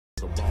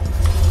Boss.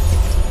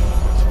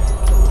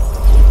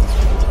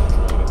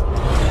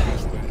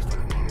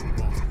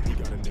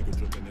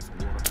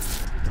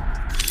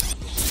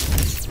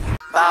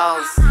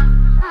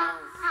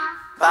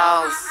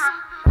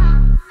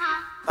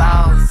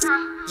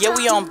 Yeah,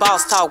 we on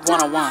Boss Talk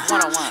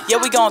 101. Yeah,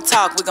 we gonna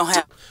talk, we gonna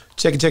have.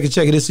 Check it. This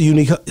is a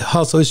Unique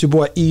Hustle. It's your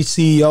boy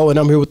ECO, and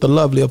I'm here with the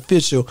lovely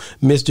official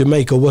Miss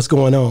Jamaica. What's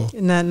going on?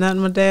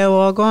 Nothing but that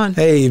all going.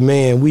 Hey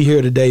man, we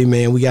here today,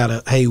 man. We got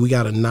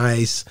a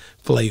nice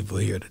flavor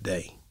here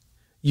today.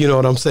 You know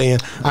what I'm saying?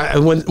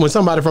 When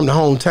somebody from the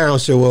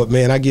hometown show up,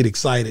 man, I get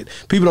excited.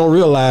 People don't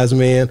realize,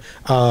 man,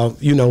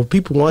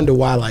 people wonder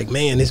why, like,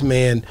 man, this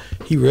man,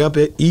 he rep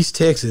at East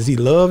Texas. He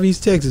love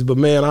East Texas, but,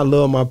 man, I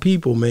love my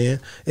people, man,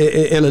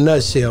 in a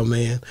nutshell,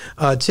 man.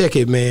 Check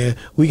it, man.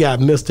 We got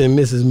Mr. and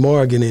Mrs.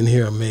 Morgan in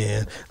here,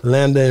 man.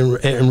 Landa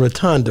and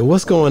Rotunda.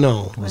 What's going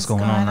on? What's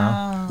going on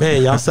now?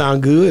 Man, y'all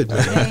sound good,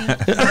 man.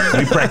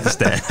 We practiced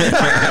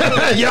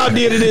that. Y'all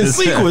did it in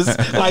sequence,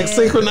 like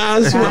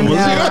synchronized swimmers.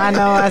 I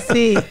know, I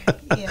see.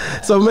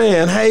 Yeah. So,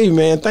 man, hey,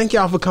 man, thank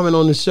y'all for coming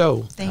on the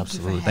show.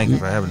 Absolutely. Thank you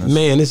for having us.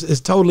 Man, it's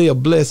totally a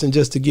blessing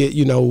just to get,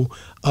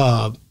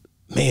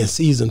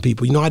 seasoned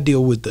people. You know, I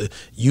deal with the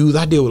youth.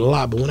 I deal with a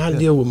lot, but when I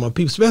deal with my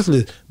people,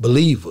 especially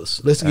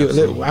believers,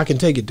 I can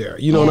take it there.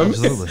 You know what I mean?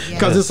 Absolutely.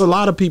 Because it's a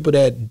lot of people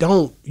that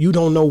you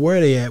don't know where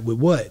they at with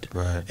what.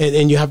 Right.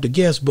 And you have to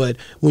guess, but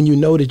when you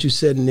know that you're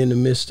sitting in the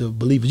midst of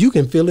believers, you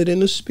can feel it in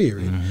the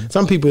spirit. Mm-hmm.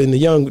 Some people the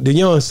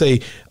young say,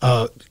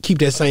 keep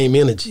that same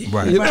energy.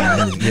 Right. You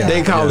know? Yeah.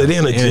 They call it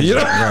energy. You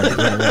know?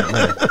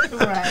 Right.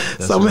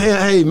 So,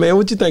 man, hey, man,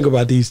 what you think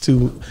about these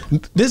two?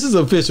 This is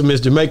official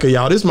Miss Jamaica,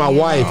 y'all. This is my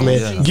wife,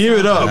 man. Yeah. Give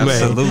it up,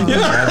 Absolutely. man.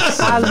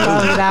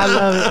 I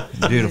love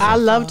it. Beautiful. I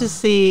love to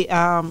see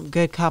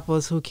good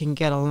couples who can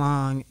get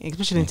along,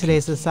 especially in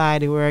today's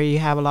society where you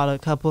have a lot of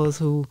couples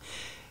who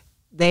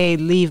they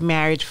leave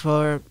marriage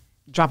for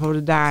drop of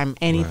a dime,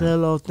 any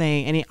little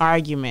thing, any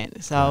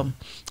argument. So,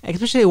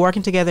 especially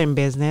working together in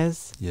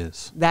business.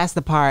 Yes. That's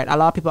the part. A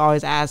lot of people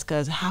always ask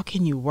us, how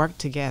can you work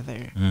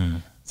together?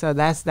 Mm. So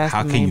that's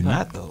how the can main you part.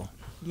 not though?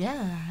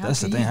 Yeah.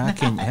 That's the thing.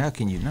 How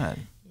can you not?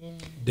 Yeah.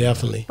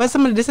 Definitely. But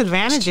some of the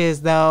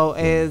disadvantages though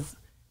is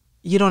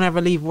you don't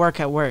ever leave work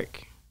at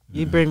work.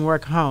 You bring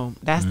work home.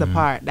 That's the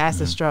part. That's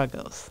the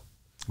struggles.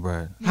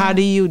 Right. How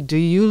do you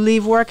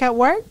leave work at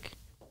work?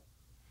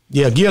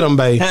 Yeah, get them,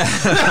 babe.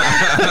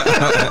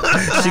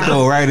 She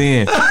go right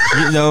in.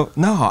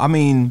 I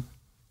mean,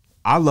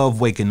 I love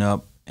waking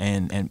up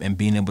and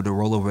being able to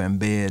roll over in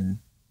bed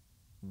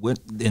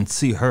and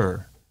see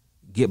her,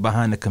 get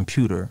behind the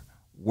computer,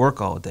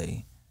 work all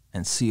day,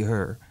 and see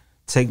her,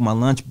 take my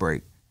lunch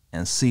break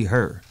and see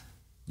her,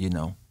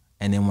 and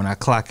then when I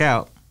clock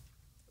out,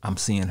 I'm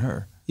seeing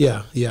her.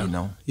 Yeah.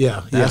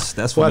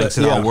 That's what makes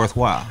it all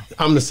worthwhile.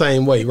 I'm the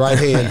same way, right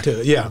hand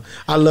to it. Yeah,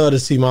 I love to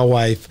see my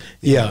wife.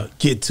 Yeah,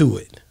 get to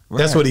it. Right.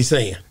 That's what he's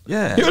saying.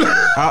 Yeah,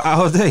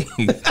 all day.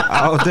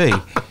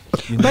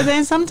 But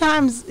then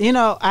sometimes,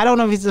 I don't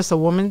know if it's just a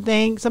woman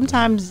thing.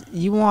 Sometimes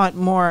you want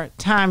more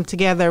time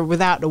together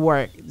without the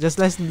work. Just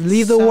let's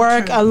leave the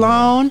work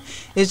alone.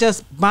 It's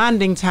just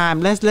bonding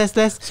time. Let's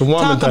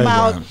talk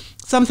about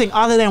something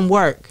other than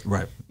work.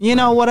 Right. You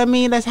know what I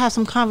mean? Let's have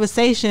some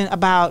conversation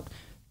about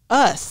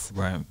us.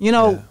 Right.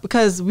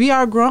 Because we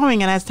are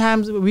growing, and as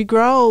times we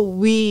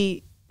grow,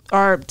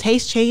 our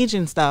taste change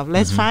and stuff.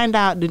 Let's find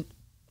out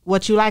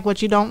what you like,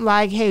 what you don't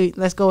like. Hey,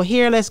 let's go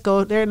here, let's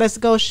go there, let's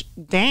go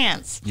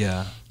dance.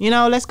 Yeah.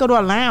 Let's go to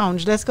a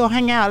lounge, let's go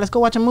hang out, let's go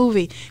watch a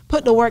movie.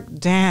 Put the work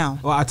down.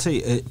 Well, I tell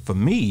you, for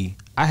me,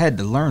 I had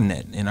to learn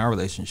that in our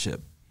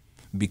relationship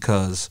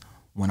because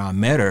when I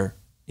met her,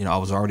 I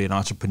was already an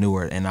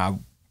entrepreneur, and I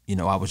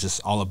was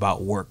just all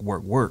about work,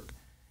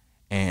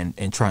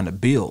 and trying to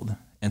build.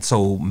 And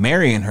so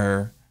marrying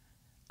her,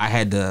 I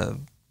had to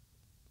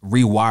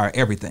rewire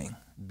everything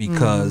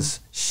because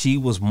she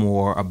was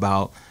more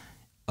about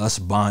us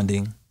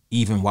bonding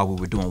even while we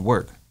were doing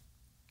work.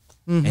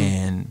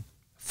 And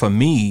for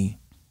me,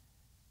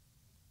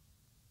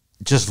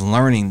 just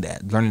learning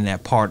that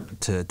part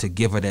to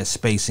give her that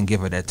space and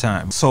give her that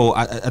time. So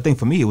I think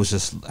for me, it was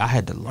just, I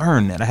had to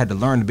learn that. I had to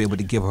learn to be able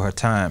to give her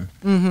time,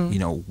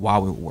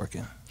 while we were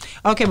working.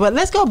 Okay, but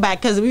let's go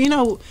back because,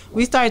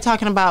 we started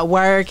talking about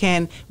work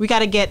and we got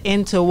to get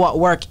into what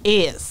work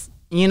is.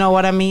 You know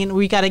what I mean?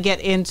 We got to get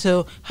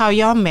into how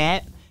y'all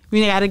met.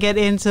 We got to get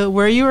into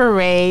where you were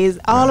raised,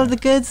 all of the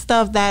good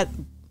stuff that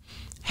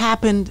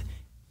happened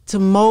to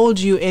mold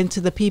you into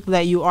the people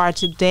that you are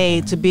today,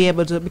 to be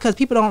able to, because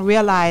people don't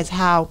realize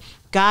how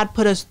God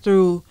put us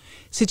through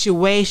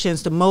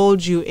situations to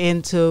mold you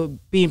into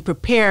being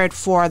prepared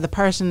for the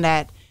person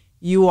that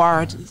you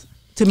are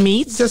to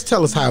meet. Just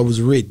tell us how it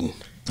was written.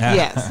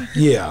 Yes.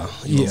 Yeah.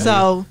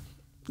 So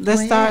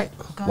let's start.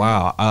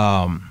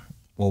 Wow.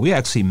 Well, we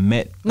actually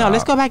met. No,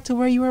 let's go back to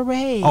where you were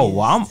raised. Oh,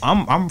 well,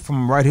 I'm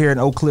from right here in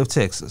Oak Cliff,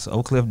 Texas.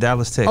 Oak Cliff,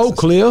 Dallas, Texas. Oak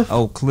Cliff.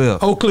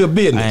 Oak Cliff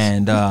business.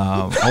 And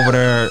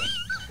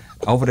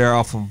over there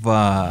off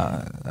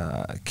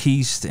of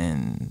Keast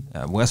and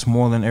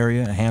Westmoreland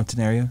area, Hampton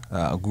area.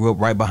 Grew up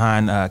right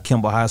behind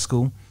Kimball High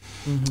School.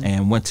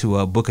 and went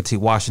to Booker T.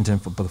 Washington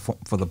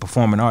for the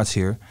performing arts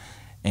here.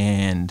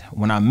 And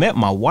when I met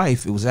my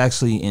wife, it was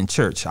actually in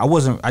church. I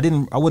wasn't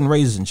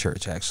raised in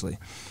church actually,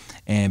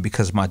 and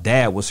because my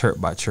dad was hurt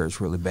by church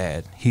really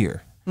bad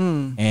here,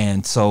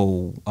 and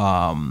so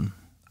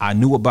I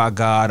knew about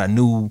God. I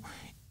knew,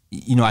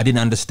 I didn't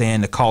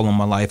understand the call on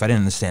my life. I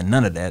didn't understand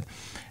none of that.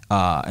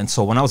 And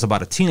so when I was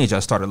about a teenager, I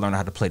started learning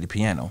how to play the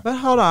piano. But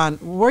hold on,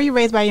 were you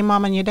raised by your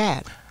mom and your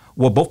dad?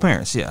 Well, both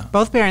parents, yeah.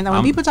 Both parents. Now,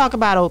 when people talk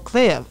about Oak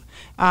Cliff,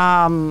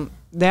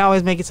 they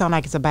always make it sound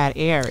like it's a bad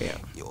area.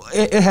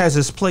 It has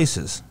its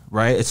places,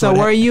 right? So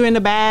were you in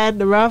the bad,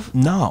 the rough?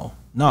 No.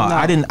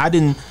 I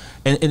didn't.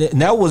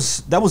 And that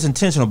was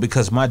intentional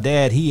because my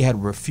dad, he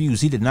had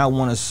refused. He did not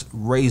want us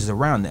raised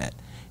around that.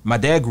 My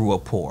dad grew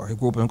up poor. He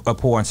grew up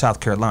poor in South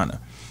Carolina.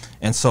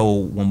 And so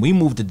when we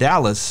moved to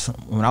Dallas,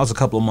 when I was a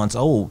couple of months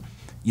old,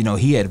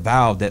 he had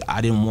vowed that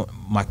I didn't want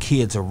my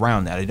kids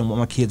around that. I didn't want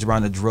my kids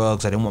around the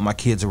drugs. I didn't want my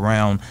kids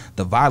around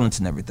the violence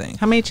and everything.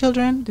 How many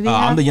children did he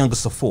have? I'm the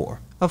youngest of 4.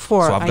 Of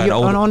 4. So I've got you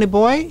an only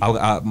boy?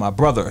 My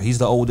brother, he's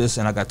the oldest,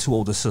 and I got 2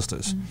 older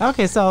sisters.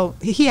 Okay, so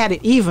he had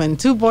it even.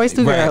 2 boys,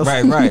 2 girls.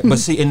 Right. But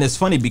see, and it's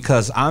funny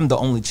because I'm the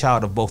only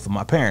child of both of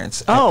my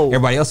parents. Oh.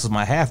 Everybody else is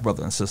my half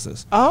brother and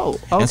sisters. Oh,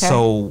 okay. And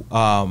so,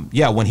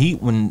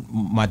 when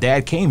my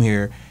dad came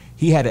here,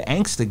 he had an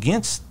angst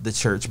against the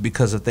church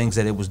because of things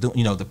that it was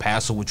doing. The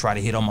pastor would try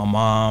to hit on my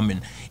mom,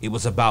 and it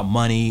was about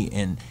money.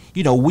 And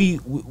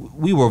we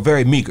were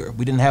very meager.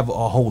 We didn't have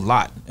a whole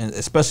lot, and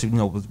especially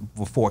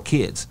with 4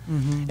 kids.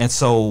 And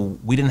so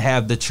we didn't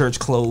have the church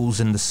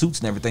clothes and the suits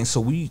and everything.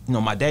 So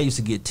my dad used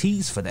to get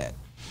teased for that.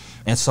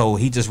 And so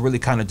he just really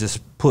kind of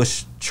just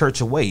pushed church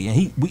away.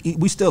 And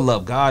we still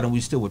love God and we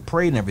still would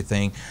pray and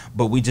everything,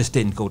 but we just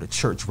didn't go to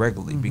church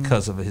regularly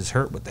because of his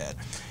hurt with that.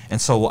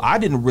 And so I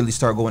didn't really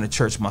start going to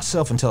church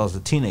myself until I was a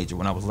teenager,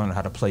 when I was learning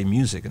how to play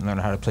music and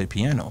learning how to play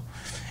piano.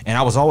 And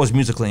I was always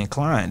musically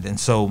inclined. And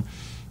so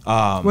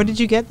where did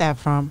you get that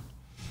from?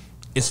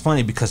 It's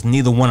funny because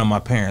neither one of my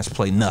parents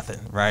played nothing,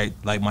 right?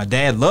 Like my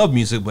dad loved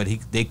music, but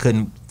they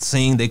couldn't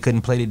sing, they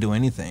couldn't play to do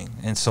anything.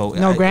 And so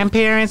no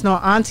grandparents, no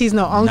aunties,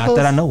 no uncles? Not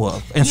that I know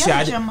of. And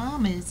but your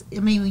mom is,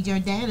 your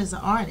dad is an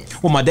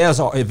artist. Well, my dad's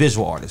a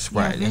visual artist,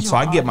 right? And so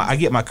I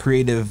get my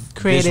creative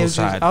visual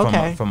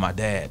side from my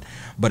dad.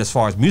 But as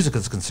far as music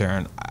is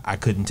concerned, I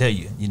couldn't tell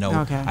you.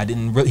 Okay.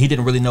 He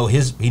didn't really know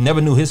he never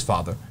knew his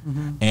father,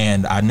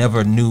 and I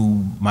never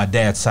knew my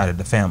dad's side of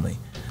the family.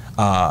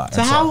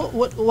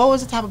 What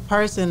was the type of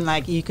person,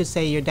 like, you could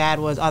say your dad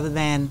was, other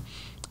than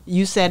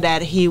you said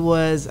that he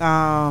was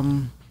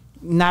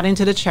not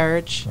into the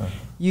church? Right.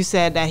 You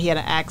said that he had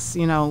an axe,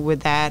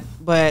 with that,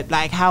 but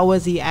like, how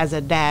was he as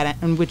a dad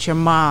and with your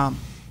mom?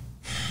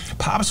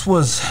 Pops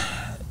was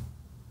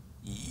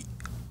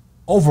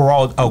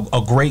overall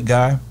a great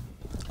guy.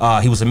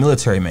 He was a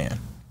military man.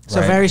 So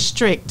right? Very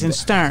strict and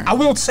stern. I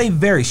won't say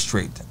very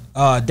strict.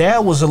 Dad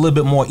was a little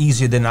bit more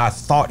easier than I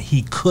thought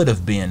he could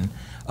have been.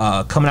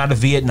 Coming out of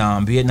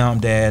Vietnam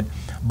dad,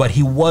 but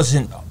he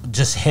wasn't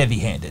just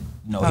heavy-handed.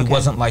 He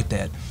wasn't like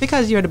that.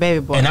 Because you're the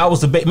baby boy. And I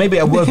was maybe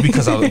I was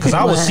because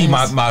I would see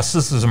my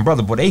sisters and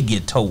brother, boy, they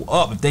get towed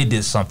up if they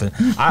did something.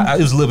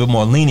 It was a little bit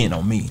more lenient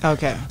on me.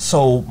 Okay.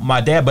 So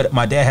my dad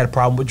had a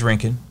problem with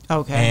drinking.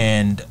 Okay.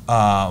 And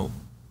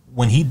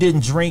when he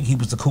didn't drink, he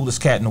was the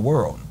coolest cat in the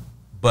world.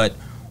 But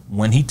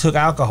when he took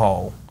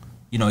alcohol,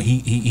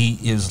 he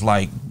is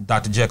like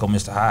Dr. Jekyll,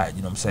 Mr. Hyde,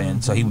 you know what I'm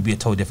saying? So he would be a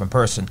totally different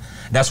person.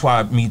 That's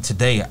why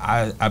today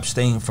I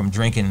abstain from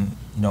drinking,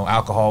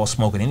 alcohol,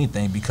 smoking,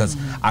 anything, because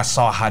I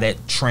saw how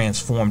that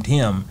transformed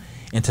him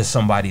into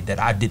somebody that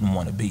I didn't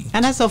want to be.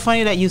 And that's so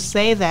funny that you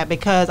say that,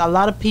 because a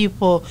lot of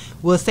people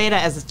will say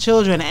that as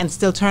children and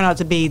still turn out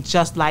to be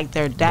just like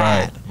their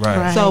dad.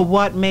 Right. So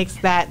what makes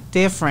that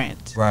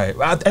different? Right.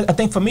 I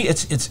think for me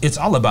it's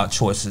all about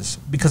choices,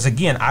 because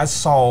again, I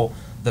saw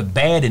the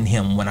bad in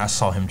him when I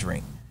saw him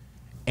drink.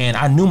 And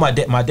I knew my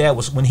dad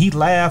was, when he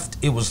laughed,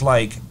 it was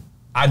like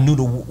I knew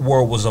the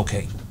world was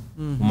okay.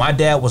 When my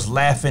dad was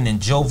laughing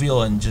and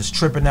jovial and just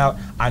tripping out,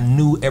 I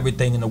knew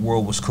everything in the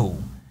world was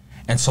cool.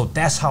 And so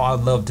that's how I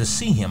loved to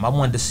see him. I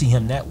wanted to see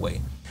him that way.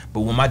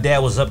 But when my dad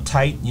was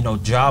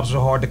uptight, jobs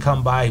were hard to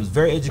come by. He was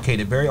very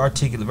educated, very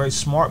articulate, very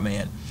smart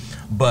man.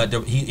 But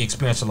he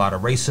experienced a lot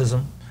of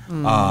racism.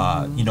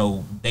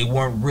 They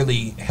weren't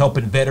really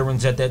helping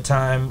veterans at that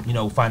time,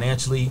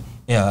 financially.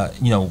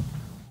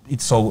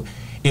 So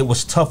it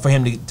was tough for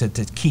him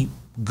to keep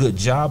good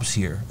jobs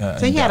here.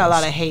 So he had a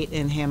lot of hate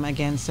in him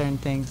against certain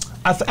things.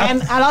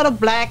 And a lot of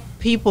black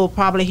people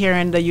probably here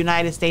in the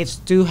United States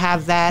do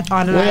have that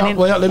on the line.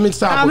 Well, let me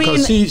stop,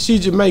 because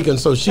she's Jamaican,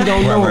 so she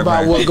don't know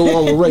about what go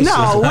on with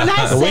racism. No, when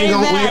I say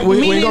that,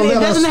 we ain't gonna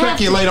let her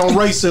speculate on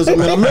racism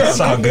in America. That's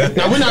all good.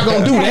 Now, we're not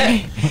gonna do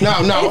that.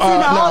 No.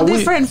 It's all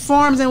different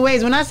forms and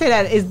ways. When I say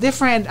that, it's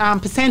different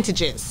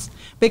percentages.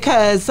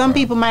 Because some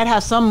people might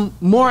have some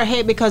more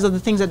hate because of the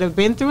things that they've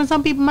been through, and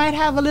some people might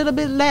have a little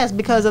bit less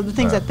because of the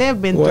things that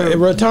they've been through.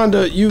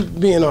 Rotunda, you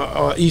being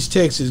a East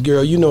Texas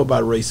girl, you know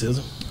about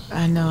racism.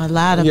 I know a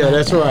lot about that. Yeah,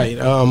 that's right.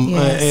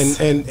 Yes.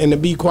 And to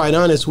be quite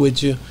honest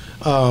with you,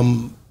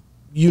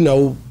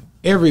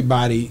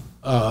 everybody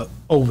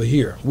over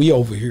here,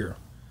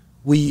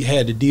 we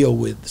had to deal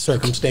with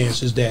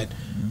circumstances that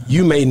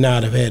you may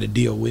not have had to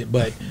deal with,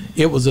 but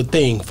it was a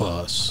thing for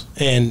us.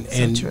 And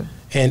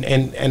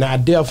I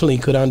definitely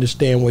could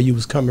understand where you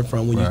was coming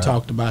from when you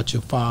talked about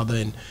your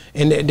father,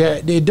 and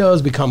it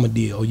does become a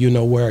deal,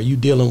 where you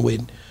dealing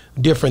with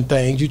different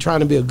things. You're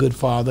trying to be a good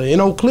father in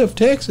Oak Cliff,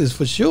 Texas,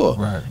 for sure.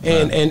 Right.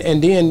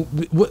 And then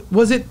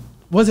was it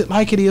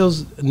like it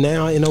is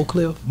now in Oak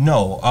Cliff?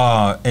 No,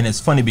 and it's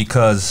funny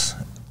because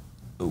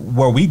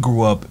where we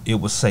grew up, it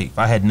was safe.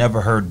 I had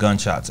never heard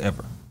gunshots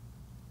ever.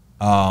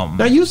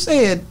 Now you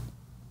said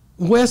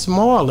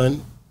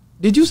Westmoreland.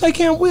 Did you say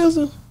Camp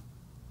Wilson?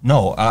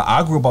 No,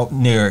 I grew up out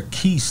near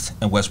Keast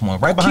and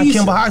Westmoreland, right behind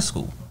Kimball High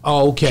School.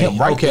 Oh, okay.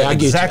 Right, okay, I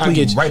get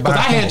you. Right Because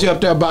I had you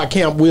up there by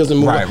Camp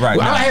Wilson. Right.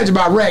 Well, I had you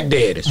by Rack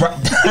Daddies. Right.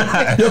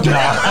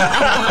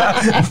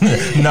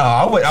 No,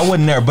 I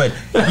wasn't there. But,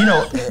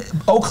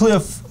 Oak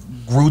Cliff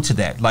grew to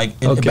that. Like,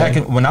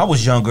 when I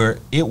was younger,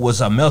 it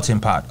was a melting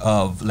pot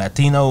of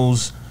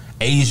Latinos,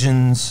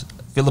 Asians,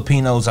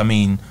 Filipinos,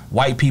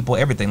 white people,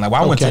 everything. Like,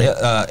 when I went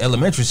to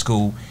elementary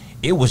school,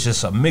 it was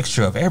just a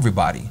mixture of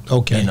everybody.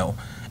 Okay.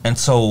 And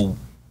so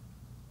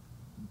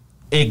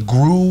it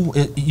grew.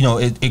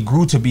 It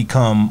grew to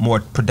become more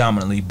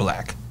predominantly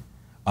black.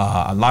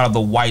 A lot of the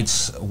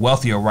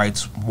wealthier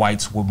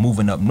whites were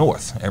moving up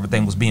north.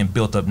 Everything was being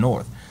built up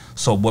north.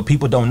 So what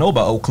people don't know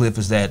about Oak Cliff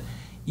is that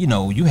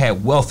you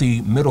had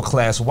wealthy middle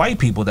class white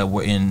people that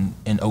were in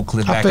Oak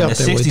Cliff back in the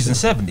 60s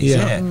and 70s.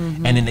 Yeah.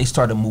 Mm-hmm. And then they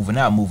started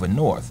moving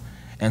north.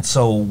 And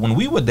so when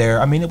we were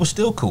there, it was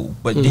still cool.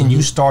 But then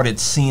you started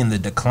seeing the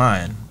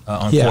decline,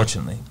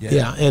 unfortunately.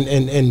 Yeah.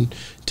 And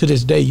to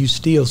this day, you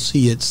still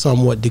see it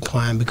somewhat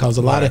decline because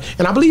a lot of,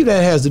 and I believe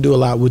that has to do a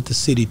lot with the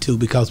city too,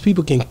 because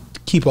people can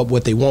keep up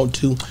what they want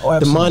to.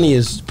 The money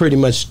is pretty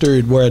much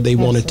stirred where they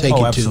want to take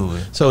it to.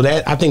 So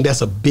I think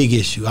that's a big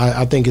issue.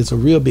 I think it's a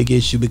real big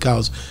issue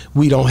because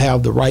we don't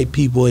have the right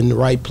people in the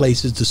right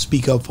places to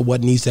speak up for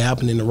what needs to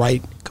happen in the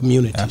right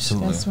communities.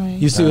 Absolutely. That's right.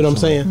 You see what I'm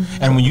saying?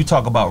 Mm-hmm. And when you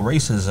talk about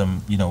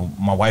racism,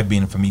 my wife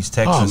being from East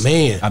Texas. Oh,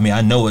 man.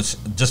 I know it's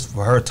just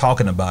for her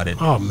talking about it.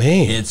 Oh,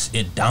 man.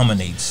 It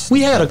dominates.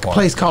 We had a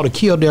place called a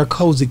Kildare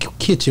Cozy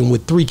Kitchen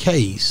with 3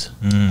 Ks.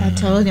 I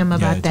told him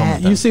about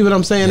that. You see what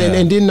I'm saying? Yeah.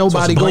 And didn't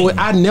nobody So go.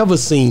 I never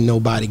seen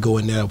nobody go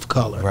in there of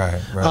color.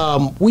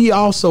 Right. We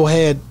also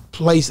had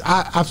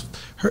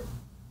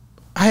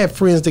I had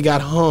friends that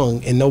got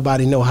hung and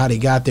nobody know how they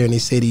got there, and they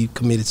said he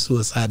committed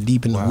suicide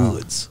deep in the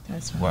woods.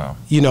 That's right. Wow.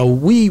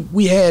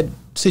 We had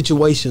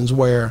situations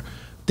where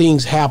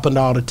things happened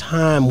all the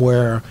time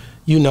where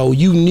you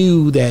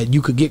knew that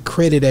you could get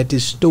credit at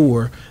this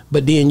store,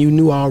 but then you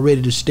knew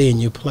already to stay in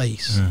your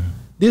place.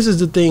 This is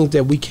the things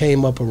that we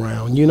came up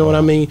around, you know what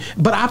I mean?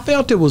 But I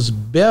felt it was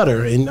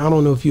better, and I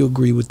don't know if you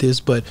agree with this,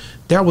 but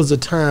there was a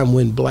time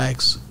when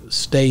blacks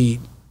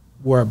stayed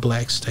where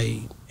blacks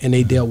stayed, and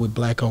they dealt with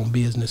black-owned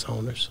business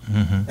owners.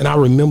 And I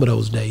remember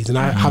those days, and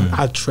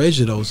I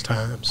treasure those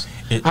times.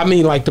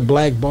 Like the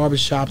black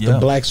barbershop, the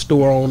black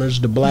store owners,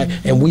 the black,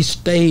 and we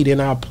stayed in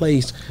our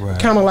place,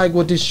 kind of like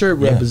what this shirt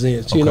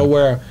represents,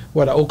 where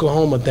the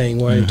Oklahoma thing,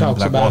 where it talks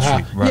Black about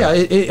Wall how,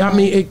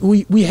 Street,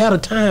 we had a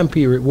time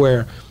period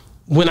where,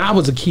 when I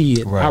was a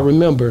kid, I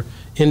remember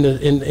in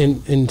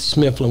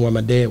Smithland, where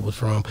my dad was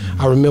from,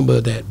 I remember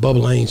that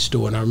Bubba Lane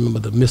store, and I remember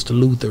the Mr.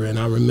 Luther, and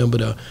I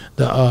remember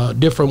the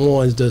different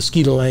ones, the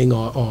Skeeter Lang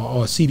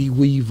or C.D.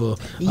 Weaver,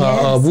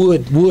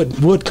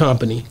 Wood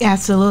Company.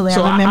 Absolutely,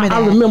 so I remember that.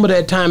 I remember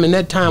that time, and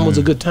that time was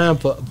a good time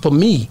for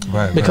me,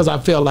 because I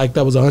felt like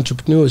that was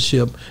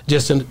entrepreneurship,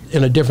 just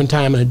in a different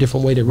time and a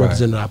different way that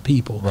represented our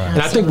people.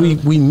 And I think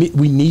we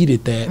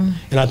needed that,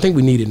 and I think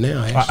we need it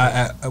now.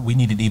 Actually, we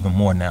need it even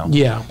more now.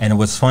 Yeah. And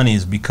what's funny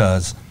is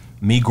because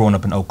me growing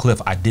up in Oak Cliff,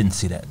 I didn't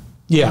see that.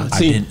 Yeah, that's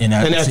we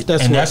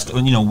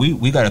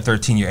got a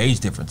 13-year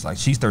age difference. Like,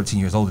 she's 13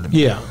 years older than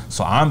me. Yeah.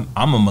 So I'm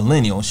a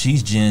millennial.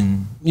 She's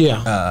Gen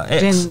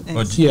X.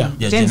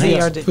 Gen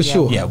Z, for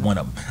sure. Yeah, one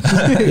of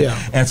them.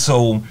 Yeah. And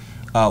so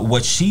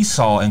what she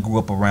saw and grew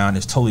up around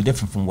is totally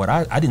different from what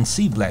I didn't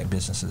see black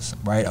businesses,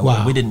 right?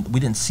 Wow. We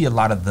didn't see a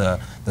lot of the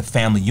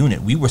family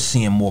unit. We were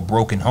seeing more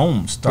broken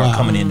homes start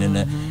coming in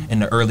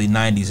the early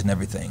 90s and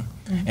everything.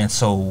 And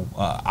so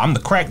I'm the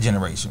crack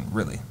generation,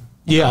 really.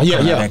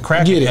 That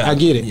crack, I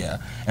get it. Yeah.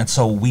 And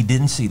so we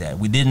didn't see that.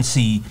 We didn't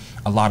see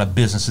a lot of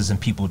businesses and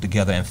people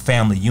together and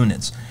family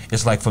units.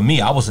 It's like, for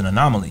me, I was an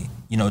anomaly,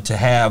 to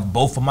have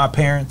both of my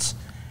parents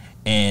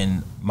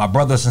and my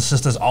brothers and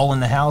sisters all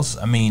in the house.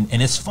 And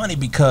it's funny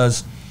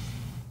because,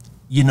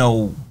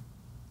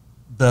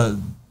 the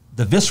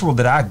visceral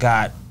that I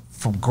got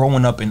from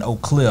growing up in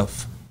Oak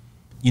Cliff,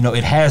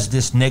 it has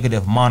this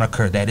negative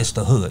moniker that it's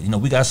the hood.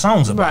 We got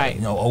songs about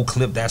it. Oak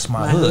Cliff, that's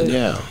my hood.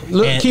 Yeah.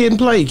 Look, Kid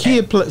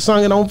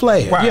sung it on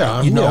Play. Right.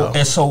 Yeah.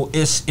 And so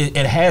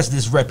it has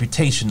this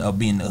reputation of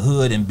being the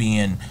hood and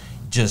being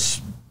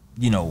just,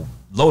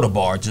 low the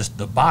bar, just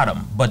the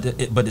bottom. But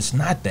it's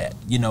not that,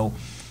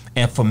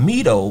 And for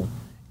me, though,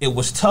 it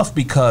was tough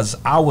because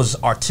I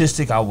was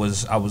artistic. I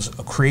was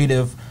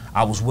creative.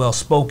 I was well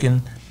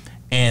spoken,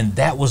 and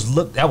that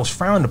was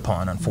frowned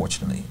upon,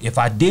 unfortunately. If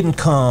I didn't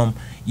come,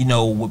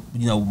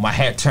 my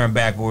hat turned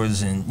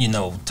backwards and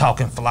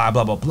talking fly,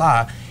 blah blah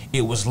blah,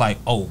 it was like,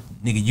 oh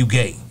nigga, you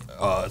gay,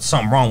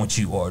 something wrong with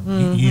you, or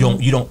you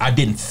don't. I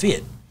didn't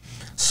fit.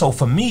 So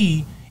for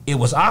me, it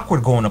was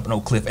awkward going up in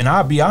Oak Cliff, and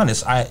I'll be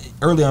honest.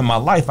 Earlier in my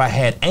life, I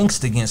had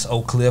angst against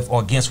Oak Cliff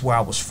or against where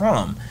I was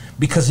from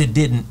because it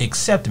didn't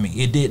accept me.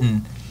 It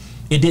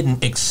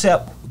didn't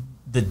accept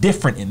the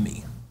different in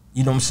me.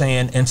 You know what I'm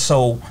saying? And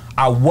so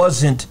I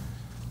wasn't.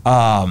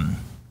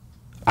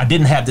 I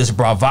didn't have this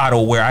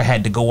bravado where I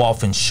had to go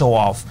off and show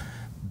off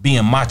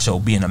being macho,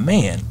 being a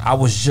man. I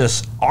was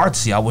just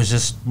artsy. I was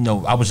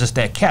just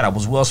that cat. I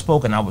was well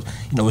spoken.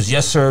 It was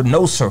yes sir,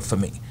 no sir for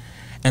me.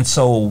 And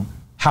so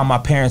how my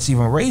parents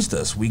even raised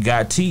us, we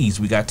got teased,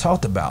 we got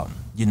talked about,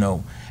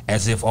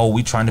 as if, oh,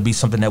 we trying to be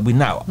something that we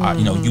not.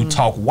 You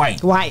talk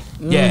white. White.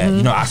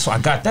 Yeah, so I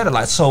got that a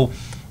lot. So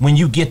when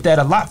you get that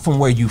a lot from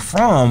where you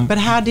from. But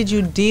how did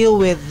you deal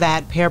with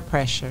that peer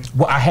pressure?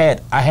 Well, I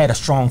had a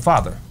strong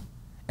father.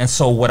 And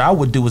so what I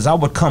would do is I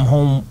would come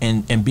home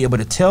and be able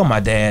to tell my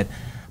dad,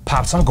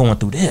 Pops, I'm going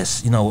through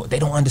this. They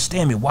don't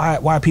understand me.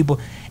 Why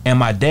people? And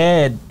my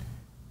dad,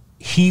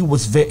 he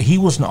was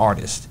an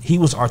artist. He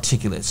was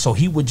articulate. So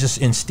he would just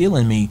instill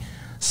in me,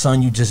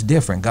 son, you just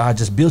different. God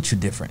just built you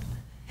different.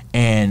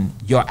 And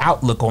your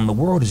outlook on the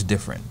world is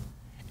different.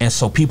 And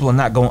so people are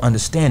not going to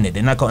understand it.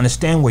 They're not going to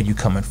understand where you're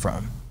coming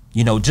from.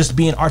 Just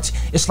being arts.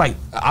 It's like,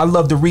 I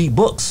love to read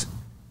books.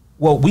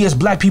 Well, we as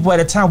black people at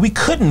the time, we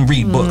couldn't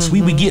read books.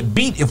 We would get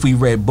beat if we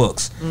read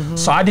books.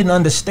 So I didn't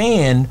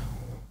understand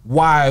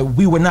why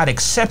we were not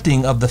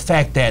accepting of the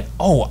fact that,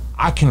 oh,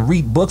 I can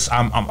read books,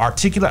 I'm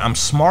articulate, I'm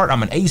smart,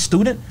 I'm an A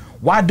student.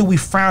 Why do we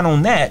frown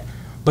on that,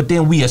 but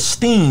then we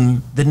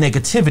esteem the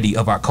negativity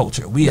of our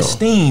culture? We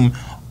esteem,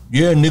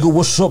 yeah, nigga,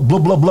 what's up, blah,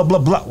 blah, blah, blah,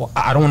 blah. Well,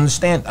 I don't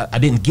understand. I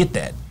didn't get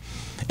that.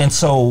 And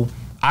so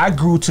I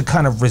grew to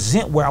kind of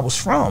resent where I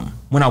was from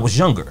when I was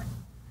younger.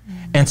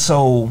 And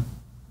so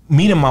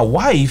meeting my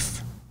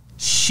wife,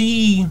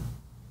 I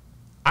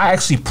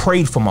actually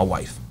prayed for my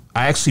wife.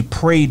 I actually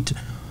prayed.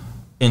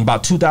 In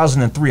about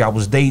 2003, I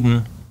was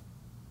dating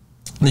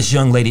this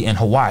young lady in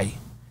Hawaii,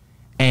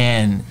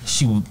 and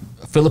she was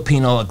a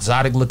Filipino,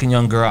 exotic looking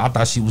young girl. I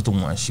thought she was the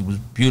one. She was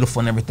beautiful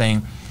and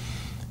everything.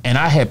 And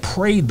I had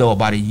prayed though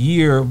about a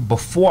year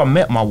before I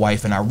met my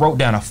wife, and I wrote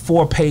down a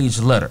 4-page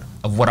letter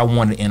of what I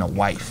wanted in a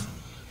wife.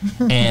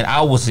 And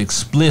I was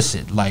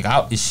explicit. Like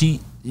I said,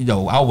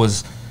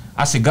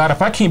 God,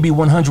 if I can't be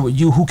 100 with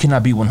you, who can I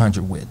be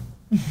 100 with?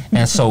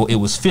 And so it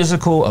was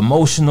physical,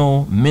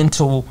 emotional,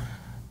 mental,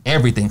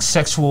 everything,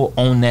 sexual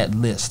on that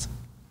list.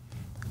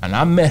 And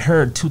I met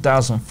her in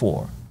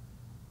 2004,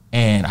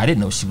 and I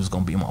didn't know she was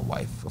going to be my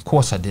wife. Of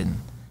course I didn't.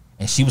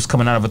 And she was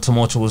coming out of a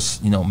tumultuous,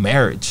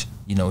 marriage.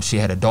 She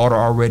had a daughter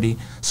already,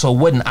 so it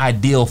wasn't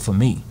ideal for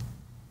me.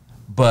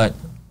 But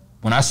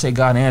when I say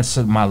God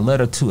answered my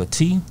letter to a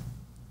T,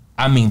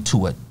 I mean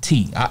to a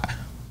T.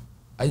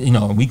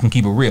 We can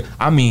keep it real.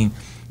 I mean,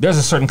 there's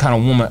a certain kind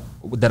of woman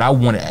that I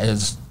wanted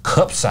as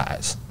cup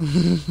size.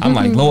 I'm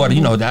like, Lord,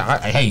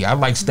 I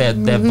like that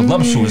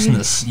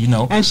voluptuousness,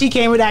 And she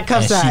came with that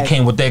cup size. She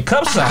came with that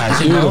cup size,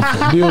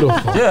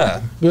 Beautiful.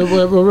 Yeah.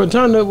 But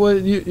Rotunda,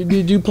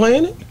 did you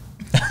plan it?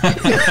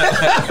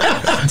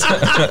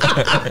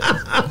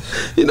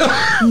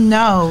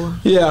 No.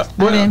 Yeah.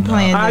 Well, I didn't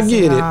plan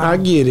this. I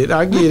get it.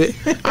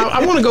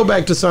 I want to go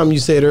back to something you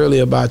said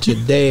earlier about your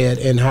dad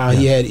and how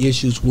he had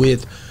issues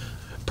with,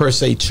 per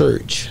se,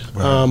 church.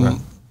 Right.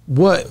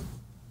 What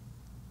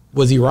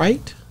was he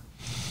right?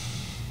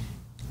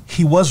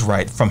 He was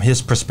right from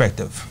his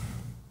perspective.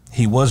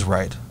 He was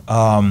right.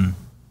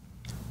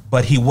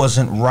 But he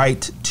wasn't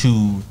right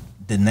to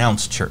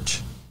denounce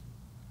church.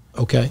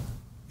 Okay.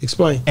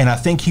 Explain. And I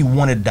think he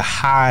wanted to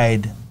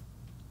hide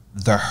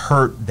the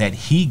hurt that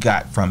he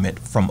got from it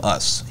from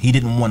us. He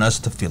didn't want us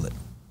to feel it.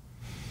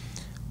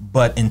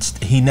 But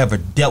he never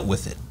dealt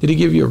with it. Did he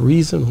give you a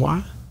reason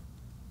why?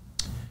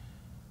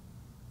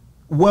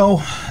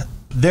 Well,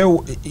 there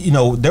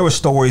were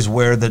stories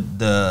where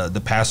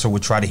the pastor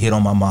would try to hit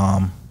on my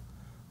mom.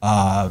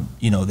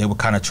 They would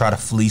kind of try to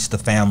fleece the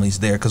families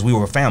there because we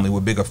were a family, we're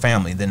a bigger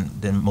family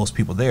than most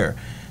people there.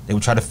 They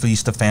would try to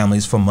fleece the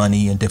families for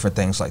money and different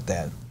things like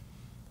that.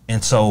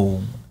 And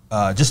so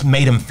just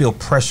made him feel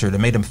pressured. It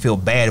made him feel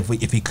bad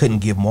if he couldn't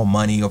give more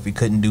money or if he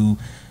couldn't do,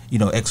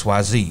 X,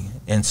 Y, Z.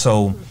 And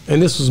so.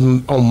 And this was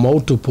on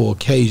multiple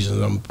occasions.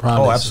 I'm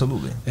probably. Oh,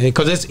 absolutely.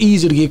 Because it's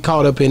easy to get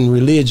caught up in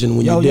religion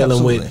when you're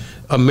dealing with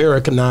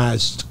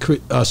Americanized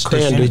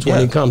standards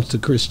when it comes to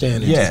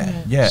Christianity.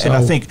 Yeah. So, and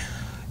I think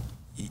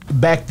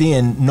back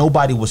then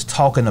nobody was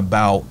talking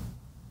about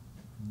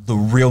the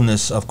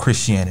realness of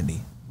Christianity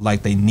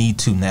like they need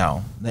to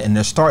now, and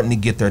they're starting to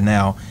get there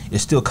now.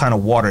 It's still kind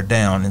of watered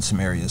down in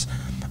some areas,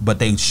 but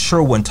they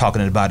sure weren't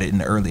talking about it in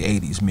the early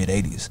 80s, mid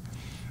 80s.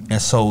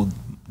 And so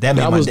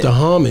That was the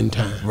humming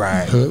time.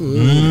 Right.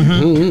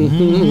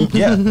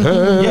 Yeah.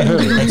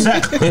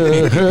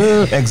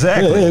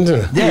 Exactly.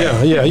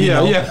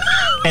 Yeah.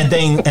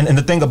 And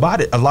the thing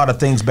about it, a lot of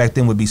things back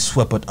then would be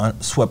swept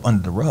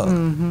under the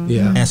rug.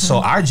 Yeah. And so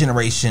our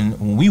generation,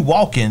 when we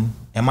walk in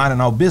and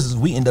minding our business,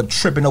 we end up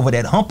tripping over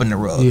that hump in the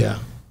rug. Yeah.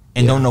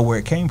 And don't know where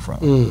it came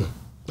from.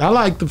 I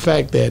like the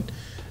fact that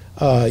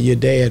your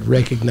dad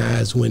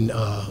recognized when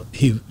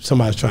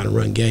somebody's trying to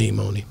run game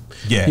on him.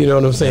 Yeah. You know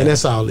what I'm saying?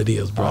 That's all it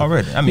is, bro.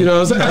 Already. I mean, you know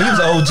what I'm saying? He was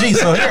an OG,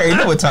 so he already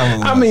knew what time it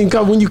was. I mean,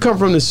 when you come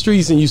from the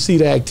streets and you see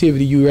the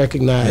activity, you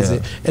recognize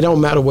it. It don't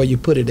matter where you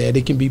put it at.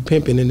 It can be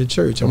pimping in the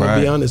church. I'm going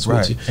to be honest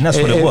with you. And that's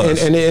what it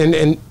was.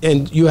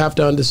 And you have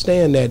to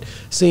understand that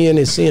sin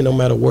is sin no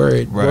matter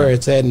where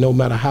it's at, no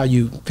matter how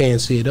you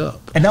fancy it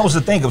up. And that was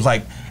the thing. It was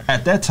like,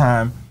 at that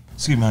time,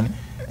 excuse me, honey,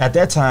 at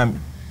that time,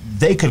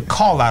 they could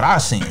call out our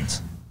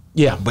sins.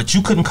 Yeah, but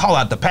you couldn't call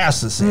out the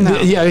pastor's sin. No.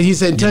 Yeah, he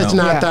said, "Touch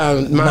not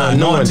my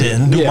anointed,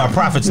 and do my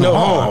prophets no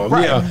harm."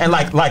 Right, and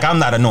like I'm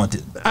not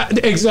anointed.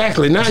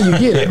 Exactly. Now you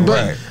get it.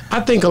 But I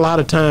think a lot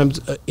of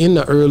times in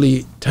the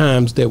early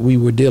times that we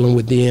were dealing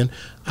with then,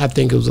 I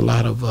think it was a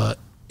lot of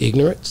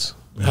ignorance.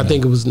 I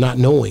think it was not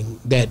knowing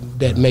that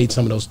made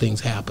some of those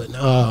things happen.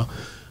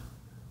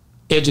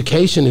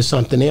 Education is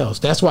something else.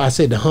 That's why I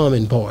said the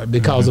humming part,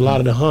 because a lot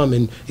of the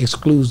humming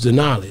excludes the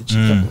knowledge.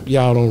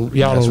 Y'all don't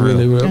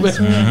really.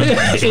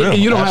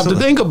 You don't have to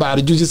think about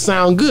it. You just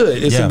sound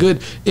good.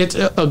 It's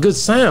a good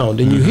sound,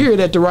 and you hear it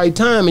at the right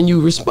time, and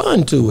you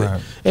respond to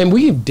it. And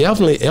we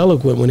definitely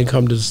eloquent when it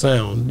comes to the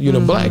sound. You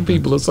know, black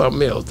people are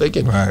something else. They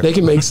can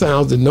make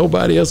sounds that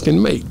nobody else can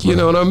make. You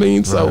know what I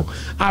mean? So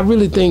I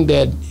really think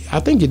I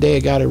think your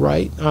dad got it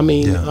right. I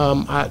mean,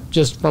 I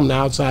just from the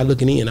outside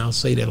looking in, I'll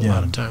say that a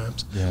lot of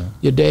times. Yeah.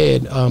 Your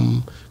dad,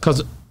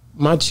 because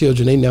my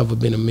children, they never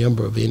been a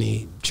member of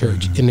any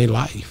church in their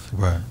life.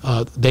 Right.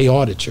 They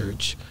are the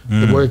church.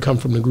 The word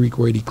comes from the Greek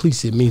word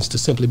ecclesia. It means to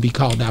simply be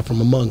called out from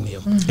among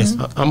them.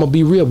 I'm going to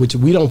be real with you.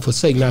 We don't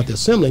forsake not the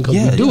assembling,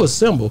 because we do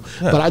assemble,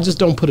 but I just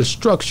don't put a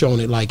structure on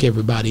it like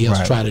everybody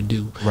else try to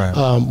do. Right.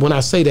 When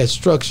I say that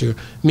structure,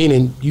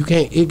 meaning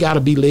it got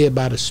to be led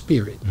by the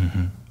Spirit.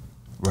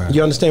 Right.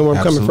 You understand where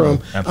I'm coming from?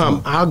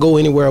 I'll go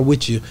anywhere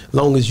with you,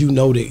 long as you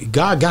know that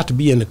God got to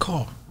be in the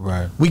car.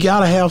 Right. We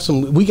gotta have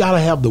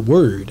the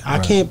word. I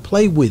can't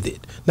play with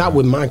it. Not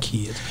with my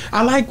kids.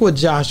 I like what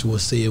Joshua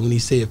said when he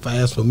said, "For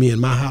as for me and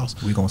my house,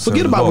 we gonna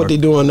forget about what they're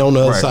doing on the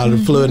other side of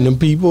the flood and them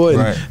people."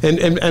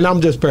 And I'm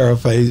just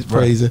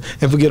paraphrasing.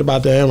 And forget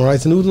about the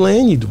Amorites and whose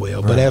land you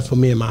dwell. But as for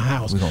me and my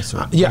house, we gonna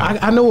serve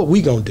I know what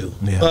we gonna do.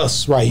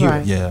 Us right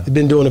here. Yeah. We've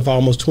been doing it for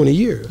almost 20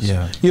 years.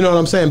 Yeah. You know what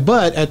I'm saying?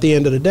 But at the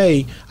end of the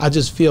day, I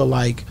just feel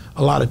like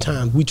a lot of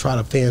times we try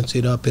to fancy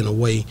it up in a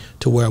way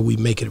to where we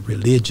make it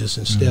religious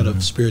instead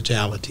of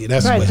spirituality.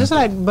 That's right. Just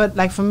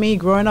like for me,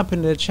 growing up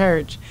in the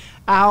church,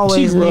 I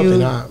always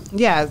knew.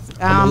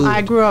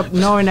 I grew up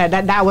knowing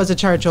that was a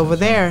church over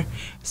there.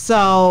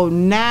 So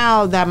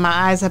now that my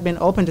eyes have been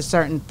open to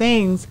certain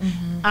things,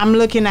 I'm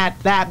looking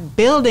at that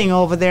building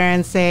over there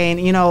and saying,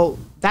 you know,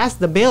 that's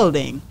the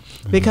building.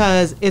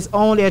 Because it's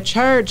only a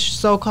church,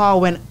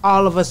 so-called, when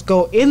all of us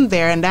go in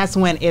there, and that's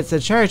when it's a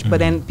church. But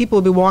then people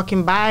will be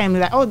walking by and be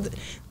like, "Oh,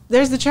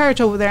 there's the church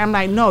over there." I'm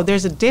like, no,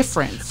 there's a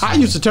difference. I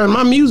used to turn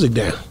my music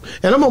down.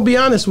 And I'm going to be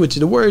honest with you.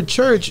 The word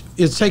church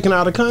is taken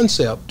out of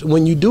concept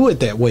when you do it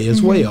that way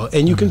as well.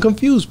 And you can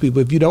confuse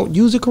people if you don't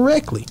use it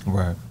correctly.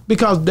 Right.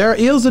 Because there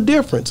is a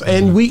difference.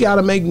 And we got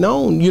to make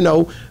known, you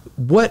know,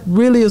 what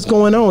really is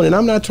going on. And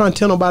I'm not trying to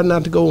tell nobody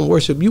not to go and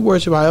worship. You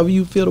worship however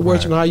you feel to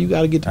worship, how you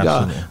got to get to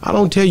God. I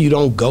don't tell you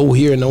don't go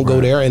here and don't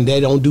go there and they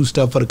don't do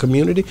stuff for the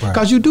community,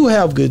 because you do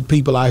have good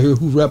people out here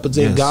who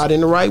represent God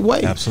in the right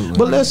way. Absolutely.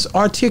 But let's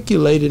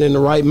articulate it in the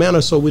right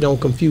manner so we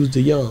don't confuse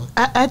the young.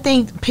 I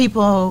think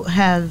people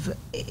have,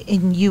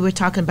 and you were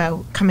talking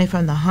about coming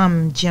from the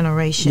hum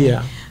generation.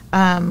 Yeah.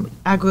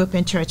 I grew up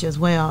in church as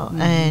well.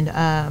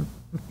 And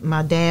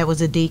my dad was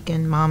a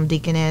deacon, mom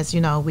deaconess,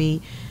 you know,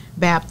 we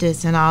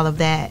Baptist and all of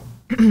that.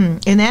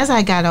 And as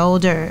I got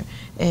older,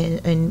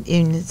 and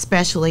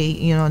especially,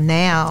 you know,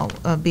 now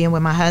being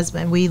with my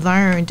husband, we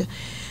learned,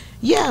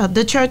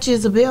 the church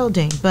is a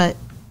building, but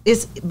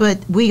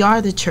we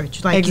are the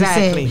church, like you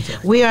said.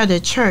 We are the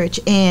church.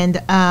 And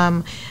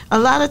a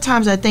lot of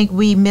times I think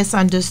we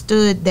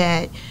misunderstood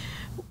that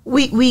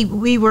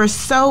we were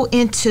so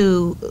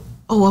into,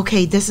 oh,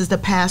 okay, this is the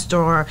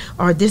pastor,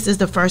 or this is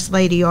the first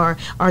lady, or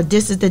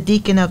this is the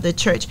deacon of the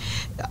church.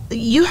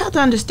 You have to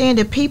understand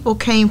that people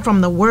came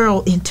from the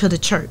world into the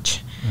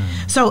church.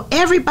 So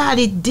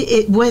everybody,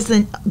 it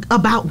wasn't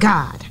about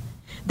God.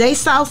 They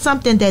saw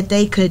something that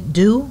they could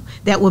do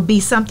that would be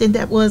something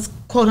that was,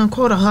 quote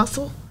unquote, a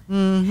hustle.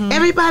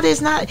 Everybody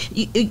is not.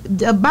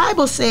 The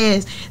Bible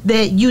says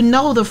that you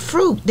know the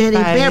fruit that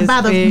it bear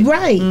by the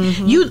right.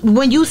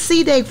 When you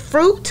see their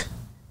fruit,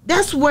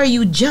 That's where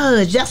you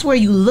judge. That's where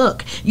you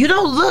look. You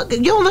don't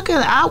look at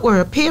the outward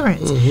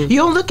appearance. You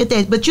don't look at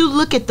that, but you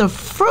look at the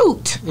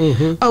fruit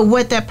of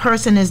what that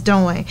person is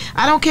doing.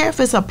 I don't care if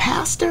it's a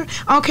pastor.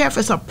 I don't care if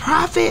it's a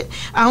prophet.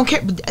 I don't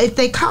care if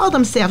they call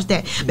themselves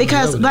that.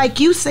 Because like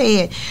you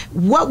said,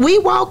 what we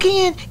walk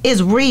in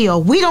is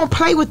real. We don't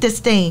play with this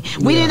thing.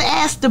 We didn't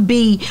ask to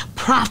be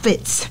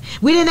prophets.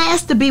 We didn't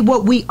ask to be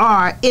what we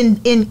are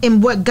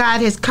in what God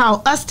has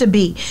called us to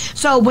be.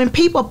 So when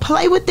people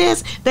play with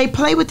this, they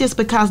play with this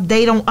because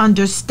they don't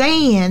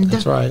understand.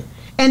 That's right.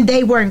 And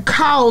they weren't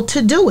called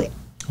to do it.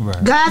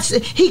 Right.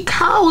 He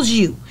calls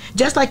you.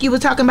 Just like you were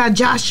talking about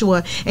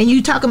Joshua and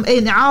you talking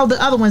and all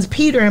the other ones,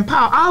 Peter and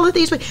Paul, all of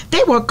these,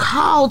 they were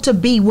called to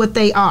be what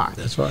they are.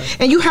 That's right.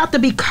 And you have to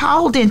be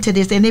called into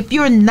this. And if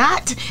you're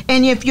not,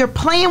 and if you're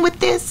playing with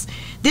this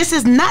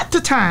is not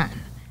the time.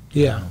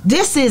 Yeah.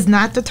 This is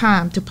not the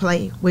time to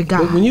play with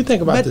God. But when you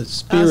think about the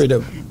spirit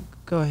of...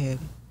 Go ahead.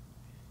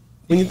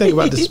 When you think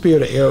about the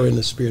spirit of error and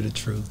the spirit of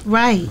truth,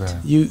 right?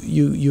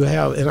 You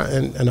have,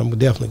 and I'm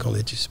definitely gonna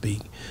let you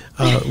speak.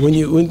 When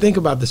you think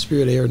about the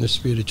spirit of error and the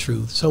spirit of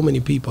truth, so many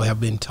people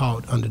have been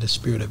taught under the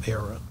spirit of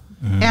error.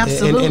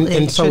 Absolutely,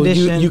 and so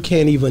you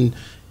can't even.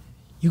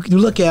 You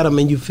look at them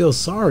and you feel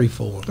sorry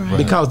for them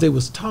because they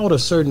was taught a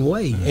certain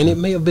way, and it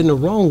may have been the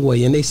wrong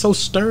way, and they so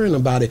stern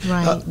about it.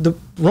 The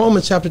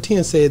Romans chapter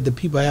 10 said the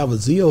people have a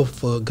zeal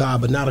for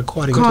God, but not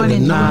according to the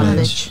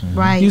knowledge.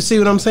 Right. You see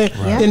what I'm saying?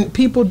 Right. And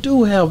people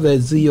do have that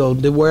zeal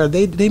where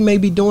they may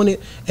be doing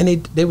it, and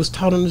they was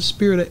taught in the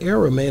spirit of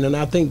error, man. And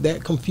I think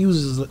that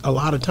confuses a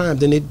lot of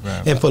times. And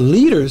and for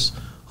leaders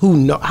who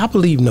know, I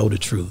believe, know the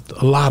truth.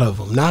 A lot of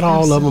them, not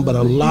all of them, but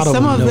a lot of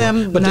them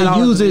know. But they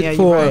use it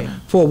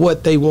for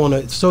what they want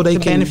to, so they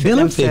can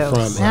benefit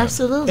from it.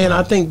 Absolutely. And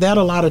I think that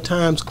a lot of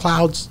times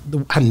clouds.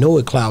 I know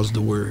it clouds the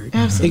word.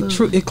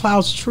 Absolutely. It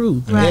clouds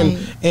truth. Right.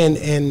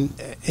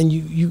 And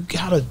you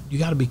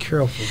gotta be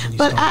careful when you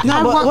but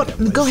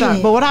start. go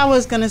ahead. But what I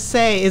was gonna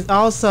say is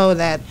also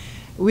that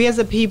we as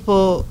a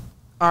people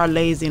are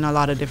lazy in a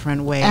lot of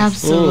different ways.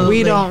 Absolutely.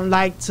 We don't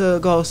like to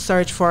go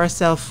search for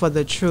ourselves for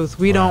the truth.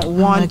 We don't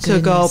want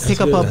to go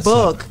pick up a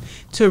book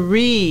to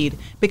read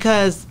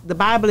because the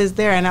Bible is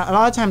there. And a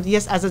lot of times,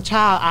 yes, as a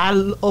child,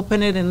 I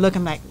open it and look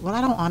and like, well,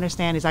 I don't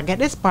understand this. I get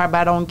this part, but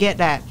I don't get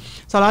that.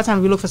 So a lot of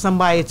times we look for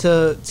somebody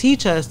to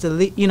teach us, to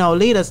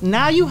lead us.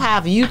 Now you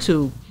have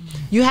YouTube.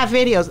 You have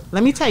videos.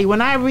 Let me tell you,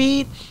 when I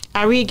read,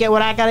 get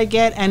what I gotta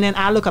get, and then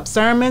I look up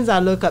sermons, I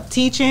look up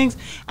teachings,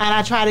 and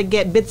I try to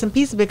get bits and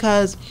pieces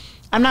because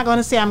I'm not going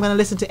to say I'm going to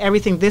listen to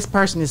everything this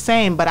person is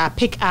saying, but I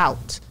pick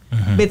out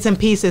bits and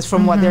pieces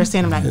from what they're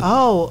saying. I'm like,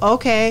 oh,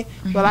 okay.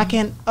 Well, I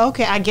get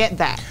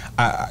that.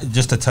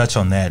 Just to touch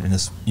on that, and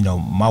it's,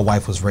 my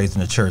wife was raised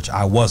in the church.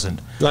 I wasn't.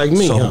 Like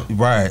me, so,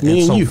 right. Me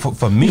and so you.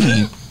 For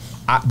me,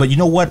 but you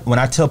know what? When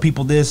I tell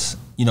people this,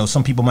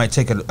 some people might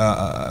take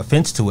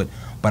offense to it,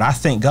 but I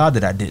thank God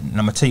that I didn't. And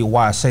I'm going to tell you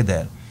why I say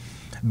that.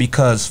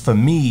 Because for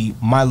me,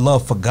 my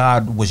love for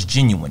God was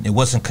genuine. It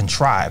wasn't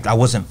contrived.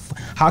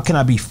 How can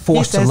I be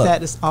forced to love?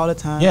 He says that all the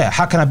time. Yeah,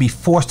 how can I be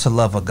forced to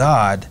love a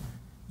God,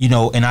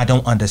 and I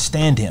don't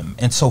understand him?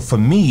 And so for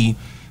me,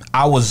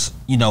 I'll say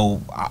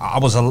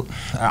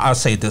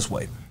it this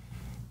way.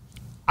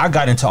 I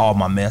got into all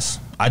my mess.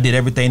 I did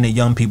everything that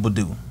young people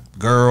do.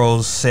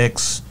 Girls,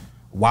 sex,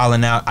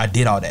 wilding out. I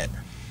did all that.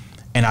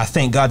 And I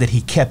thank God that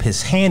he kept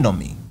his hand on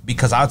me,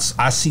 because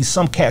I see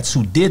some cats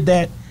who did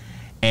that,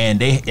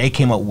 and they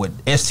came up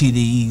with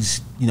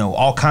STDs,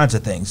 all kinds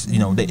of things,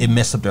 it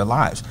messed up their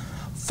lives.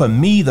 For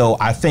me, though,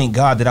 I thank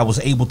God that I was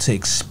able to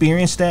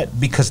experience that,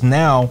 because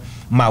now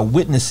my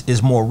witness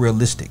is more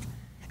realistic.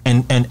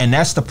 And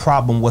that's the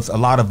problem with a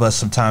lot of us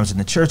sometimes in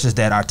the church, is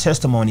that our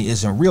testimony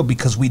isn't real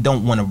because we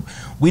don't want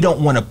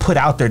to put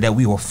out there that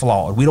we were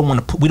flawed. We don't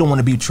want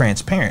to be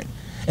transparent.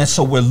 And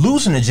so we're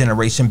losing a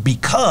generation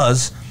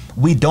because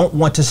we don't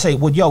want to say,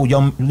 well,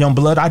 young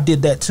blood, I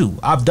did that too.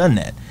 I've done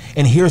that.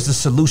 And here's the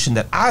solution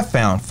that I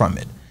found from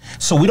it.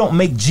 So we don't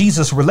make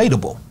Jesus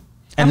relatable.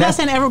 And I'm not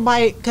saying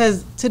everybody,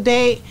 because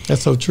today,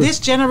 that's so true. This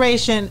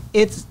generation,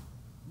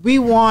 we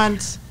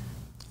want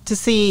to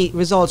see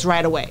results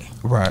right away.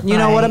 Right. You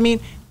know what I mean?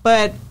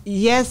 But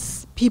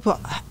yes, people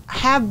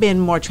have been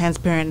more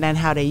transparent than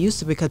how they used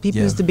to, because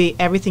people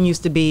everything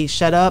used to be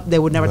shut up. They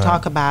would never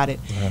talk about it.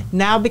 Right.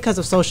 Now, because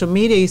of social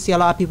media, you see a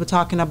lot of people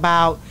talking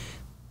about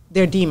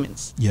their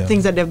demons,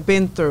 things that they've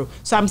been through.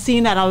 So I'm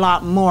seeing that a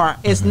lot more.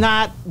 It's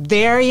not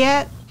there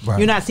yet. Right.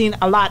 You're not seeing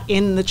a lot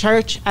in the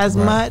church as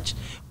much,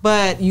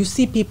 but you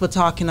see people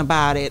talking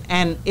about it,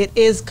 and it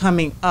is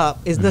coming up.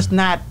 It's just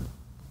not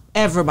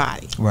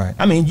everybody. Right.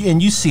 I mean,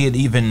 and you see it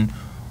even,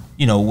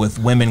 with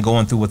women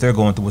going through what they're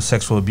going through with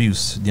sexual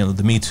abuse,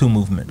 the Me Too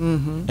movement.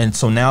 And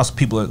so now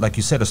people, like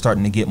you said, are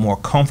starting to get more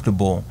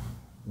comfortable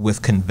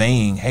with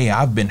conveying, hey,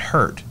 I've been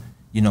hurt.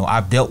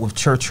 I've dealt with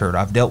church hurt.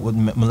 I've dealt with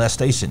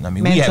molestation. I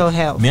mean, mental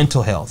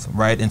health,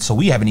 right? And so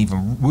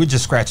we're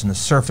just scratching the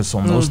surface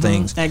on those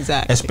things,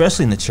 exactly,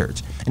 especially in the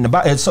church. And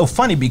it's so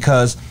funny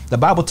because the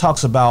Bible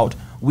talks about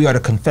we are to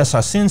confess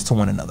our sins to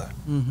one another.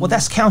 Well,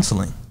 that's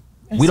counseling.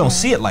 We don't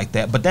see it like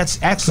that, but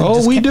that's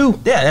actually we do.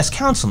 Yeah, that's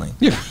counseling.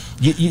 Yeah.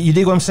 You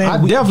dig what I'm saying?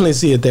 I definitely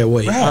see it that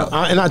way. Right.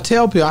 And I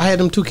tell people, I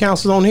had them 2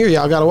 counselors on here.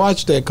 Y'all got to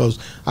watch that, because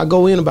I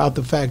go in about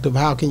the fact of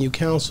how can you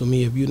counsel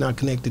me if you're not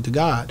connected to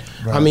God.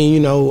 Right. I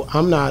mean,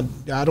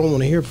 I don't want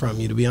to hear from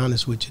you, to be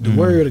honest with you. The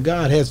word of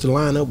God has to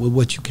line up with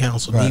what you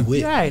counsel me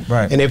with.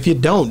 Right. And if you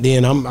don't,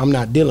 then I'm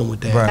not dealing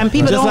with that. Right. And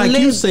people Just don't like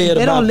live. you said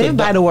They about don't live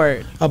by the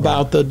word.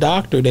 About the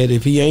doctor, that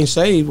if he ain't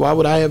saved, why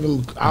would I have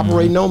him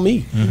operating on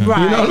me?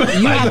 Right. You know what I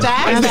mean? You have to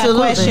ask that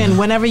Absolutely. question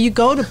whenever you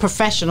go to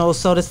professionals,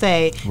 so to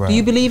say. Right. Do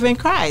you believe in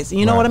Christ?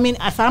 You know Right. what I mean?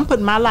 If I'm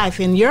putting my life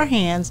in your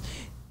hands,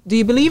 do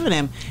you believe in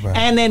him? Right.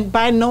 And then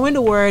by knowing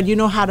the word, you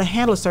know how to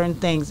handle certain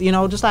things.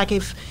 Just like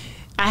if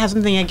I have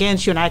something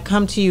against you and I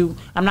come to you,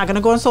 I'm not going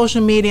to go on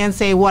social media and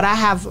say what I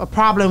have a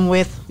problem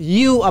with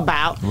you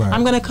about. Right.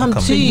 I'm going to come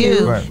I'll to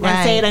you Right.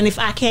 and say it. And if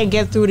I can't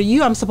get through to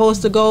you, I'm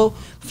supposed to go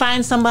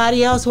find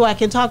somebody else who I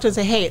can talk to and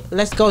say, hey,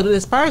 let's go to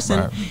this person.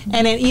 Right.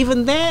 And then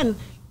even then,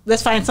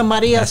 let's find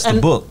somebody else. That's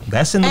the book.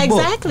 That's in the book.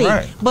 Exactly.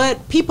 Right.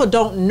 But people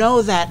don't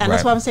know that. And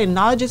that's Right. why I'm saying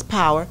knowledge is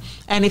power.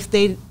 And if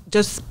they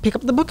just pick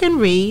up the book and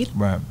read,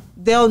 Right.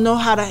 they'll know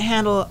how to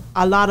handle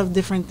a lot of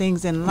different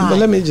things in life. But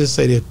let me just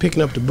say this: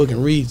 picking up the book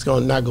and read is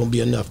not going to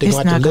be enough. They're It's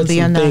going to have not to let gonna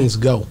be some enough. things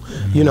go.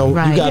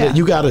 Right.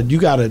 You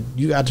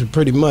got to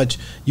pretty much,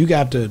 you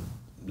got to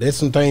let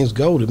some things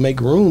go to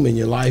make room in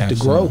your life to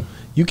Absolutely. grow.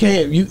 You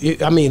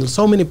can't.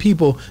 So many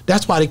people.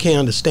 That's why they can't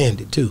understand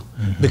it too,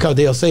 because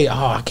they'll say,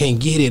 "Oh, I can't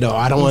get it," or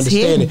 "I don't It's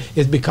understand hidden. it."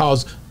 It's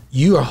because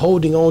you are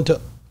holding on to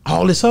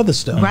all this other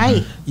stuff.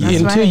 Right. That's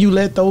Until right. you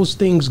let those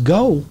things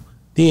go,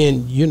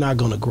 then you're not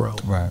going to grow.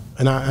 Right.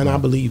 And I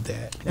believe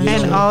that. You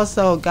And know?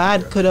 also,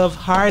 God could have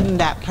hardened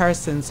that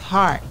person's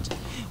heart,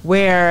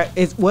 where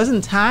it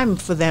wasn't time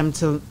for them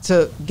to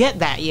get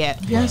that yet.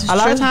 Yes, it's a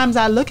lot of true. times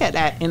I look at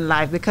that in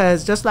life,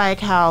 because just like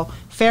how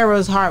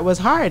Pharaoh's heart was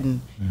hardened,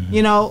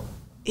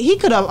 he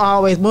could have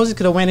Moses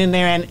could have went in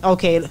there and,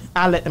 okay,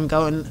 I'll let them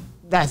go and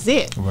that's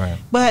it. Right.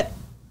 But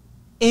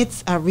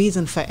it's a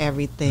reason for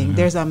everything.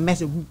 There's a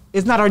message.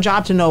 It's not our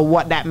job to know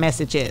what that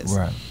message is.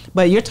 Right.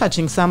 But you're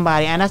touching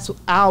somebody, and I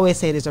always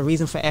say there's a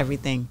reason for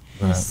everything.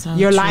 Right. So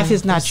Your true. life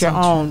is not That's your so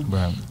true. own.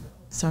 Right.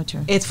 So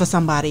true. It's for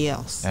somebody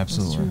else.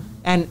 Absolutely.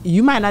 And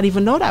you might not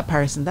even know that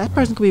person. That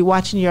person could be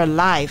watching your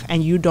life,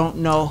 and you don't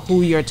know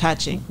who you're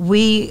touching.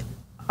 We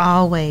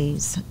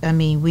always,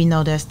 we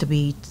know that's to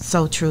be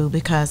so true,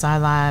 because our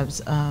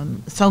lives,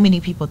 so many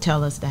people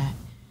tell us that,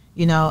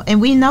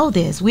 and we know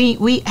this.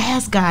 We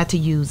ask God to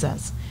use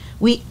us.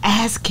 We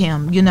ask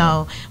him,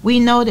 we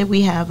know that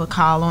we have a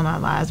call on our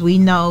lives. We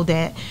know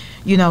that,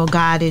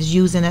 God is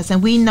using us,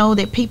 and we know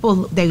that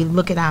people, they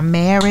look at our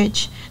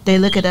marriage, they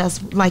look at us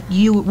like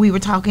we were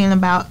talking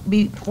about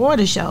before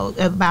the show,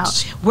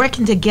 about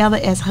working together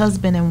as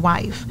husband and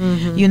wife.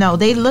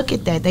 They look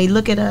at that. They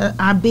look at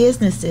our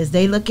businesses.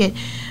 They look at,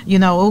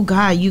 oh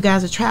God, you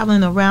guys are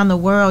traveling around the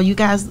world. You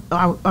guys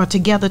are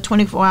together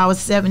 24 hours,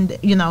 7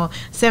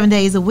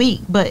 days a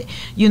week. But,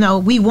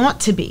 we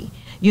want to be,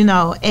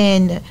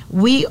 and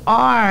we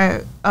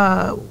are,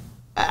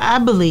 I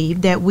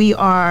believe that we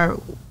are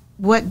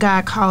what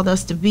God called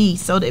us to be,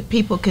 so that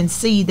people can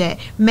see that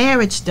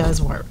marriage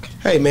does work.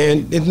 Hey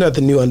man, it's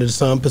nothing new under the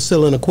sun.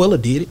 Priscilla and Aquila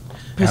did it.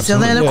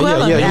 Priscilla and Absolutely.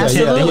 Aquila, Yeah, yeah, yeah,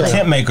 absolutely. They were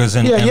tent makers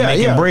and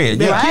making bread.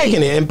 They're Yeah.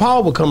 kicking it, and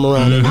Paul would come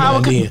around every now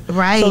and then.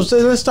 Right. So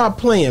let's stop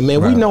playing, man.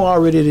 We Right. know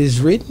already it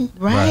is written.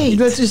 Right.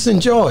 Let's just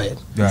enjoy it.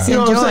 Right. You know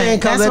what Enjoy I'm saying?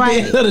 it. Because That's at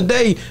right. the end of the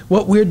day,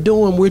 what we're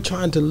doing, we're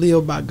trying to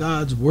live by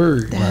God's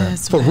word.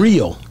 That's For right.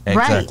 real.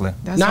 Exactly. Right.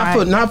 That's Not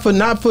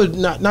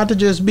right. not to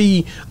just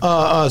be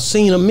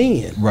seen of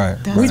men. Right.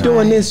 That's We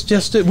doing right.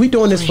 this we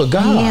doing this for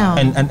God.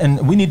 Him.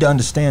 And we need to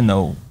understand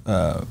though,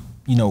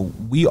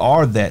 we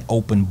are that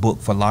open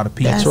book for a lot of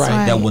people. That's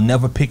right. That will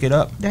never pick it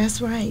up.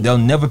 That's right. They'll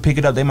never pick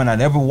it up. They might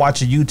not ever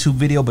watch a YouTube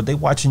video, but they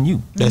watching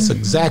you. That's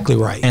exactly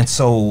right. And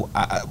so,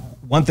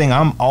 one thing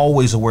I'm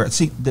always aware.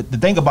 See, the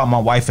thing about my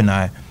wife and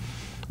I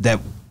that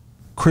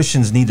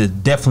Christians need to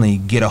definitely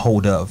get a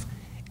hold of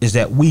is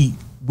that we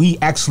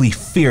actually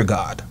fear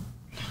God.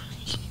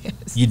 Yes.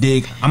 You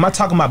dig? I'm not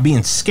talking about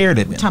being scared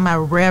of him. Talking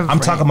about reverence. I'm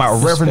talking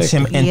about reverence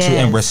him and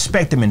Yes.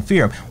 respect him and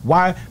fear him.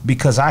 Why?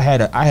 Because I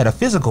had a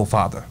physical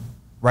father,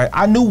 right?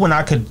 I knew when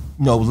I could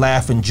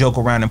laugh and joke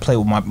around and play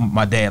with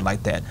my dad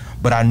like that,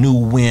 but I knew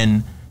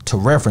when to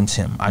reverence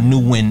him. I knew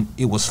when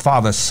it was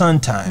father-son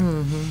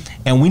time,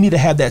 and we need to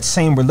have that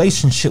same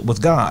relationship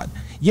with God.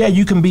 Yeah,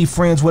 you can be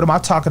friends with him. I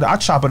chop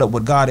it up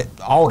with God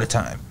all the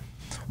time.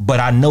 But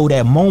I know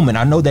that moment,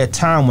 I know that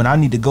time when I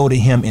need to go to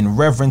him in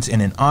reverence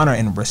and in honor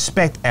and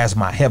respect as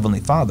my heavenly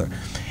Father.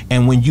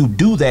 And when you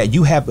do that,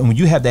 when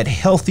you have that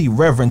healthy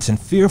reverence and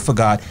fear for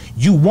God,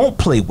 you won't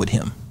play with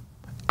him.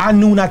 I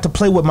knew not to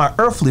play with my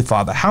earthly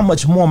father. How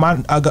much more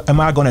am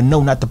I going to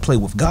know not to play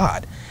with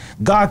God?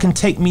 God can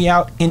take me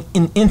out in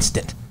an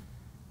instant.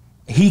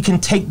 He can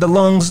take the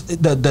lungs,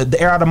 the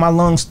air out of my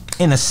lungs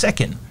in a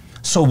second.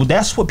 So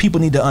that's what people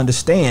need to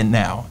understand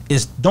now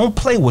is don't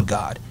play with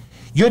God.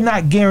 You're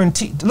not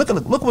guaranteed. Look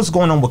what's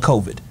going on with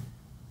COVID.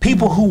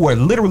 People who were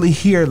literally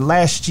here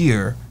last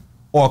year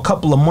or a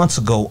couple of months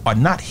ago are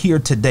not here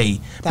today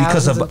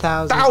because of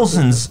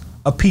thousands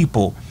of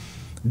people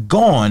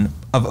gone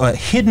of a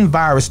hidden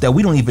virus that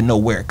we don't even know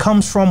where it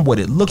comes from, what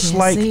it looks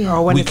like,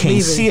 or when we it's can't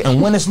leaving. see it,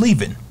 and when it's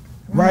leaving,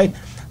 right?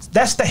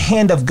 That's the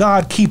hand of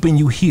God keeping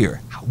you here.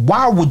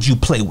 Why would you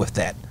play with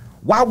that?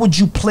 Why would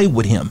you play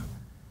with him?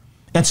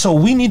 And so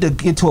we need to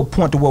get to a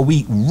point to where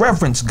we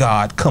reverence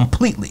God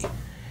completely.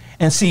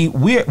 And see,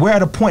 we're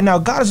at a point now,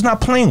 God is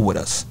not playing with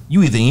us.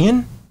 You either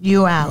in,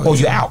 you out, or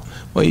you're out.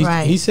 Well,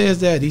 he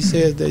says that. He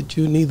says that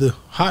you're neither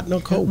hot nor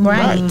cold.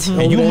 Right.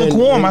 And you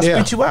lukewarm, I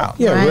spit you out.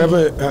 Yeah,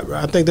 Right.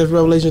 I think that's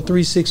Revelation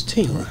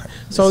 3:16. Right.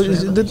 So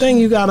the thing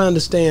you got to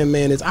understand,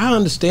 man, is I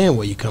understand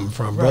where you're coming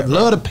from, brother.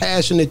 Love the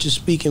passion that you're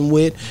speaking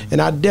with,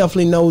 and I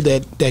definitely know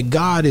that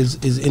God is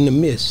in the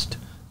midst.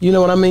 You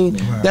know what I mean?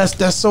 Right.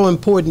 That's so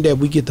important that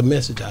we get the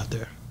message out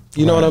there.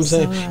 You know what I'm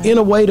saying? In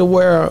a way to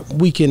where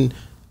we can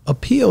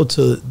appeal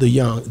to the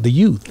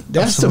youth.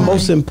 That's the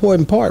most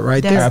important part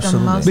right there.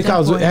 Absolutely.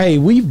 Because hey,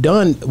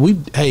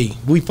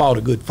 we fought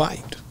a good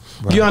fight.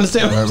 Right. You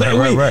understand what I'm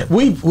saying? Right.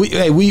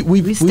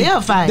 We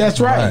still fight. That's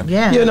right.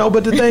 Yeah. You know,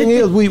 but the thing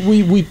is,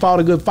 we fought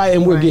a good fight,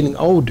 and we're getting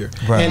older.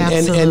 Right.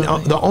 And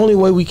the only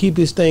way we keep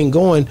this thing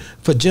going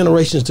for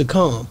generations to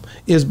come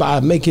is by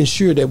making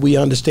sure that we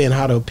understand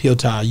how to appeal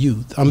to our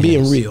youth. I'm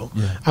being real.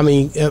 Yeah. I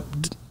mean,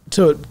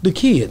 to the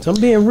kids, I'm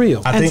being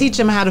real. And teach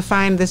them how to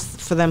find this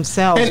for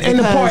themselves. And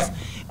the part,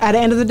 at the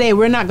end of the day,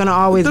 we're not going to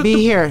always be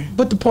here.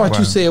 But the part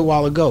you said a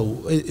while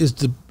ago is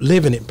the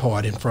living it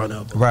part in front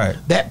of them. Right.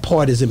 That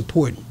part is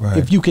important. Right.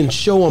 If you can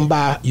show them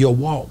by your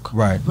walk,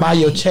 by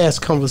your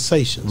chast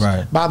conversations,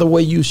 by the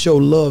way you show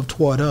love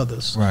toward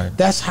others,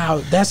 that's how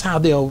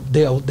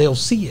they'll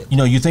see it.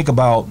 You think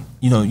about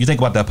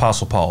the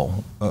Apostle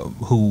Paul,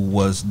 who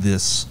was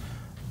this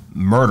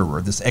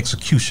murderer, this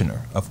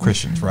executioner of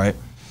Christians, right?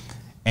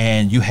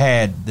 And you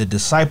had the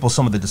disciples,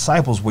 some of the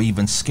disciples were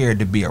even scared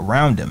to be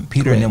around him.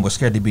 Peter and them were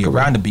scared to be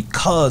around him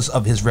because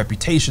of his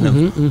reputation of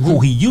who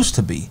he used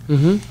to be.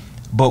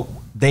 But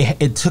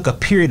it took a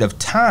period of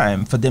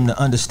time for them to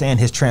understand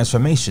his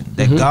transformation,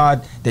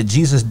 that that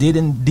Jesus did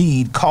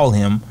indeed call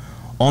him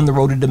on the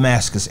road to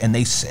Damascus. And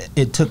they said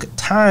it took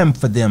time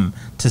for them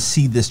to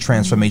see this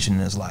transformation in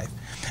his life.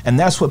 And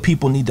that's what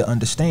people need to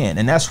understand.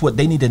 And that's what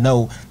they need to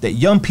know, that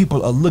young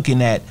people are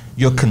looking at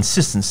your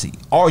consistency.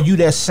 Are you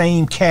that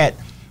same cat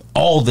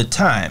all the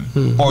time?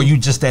 Or are you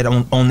just that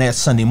on that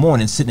Sunday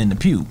morning sitting in the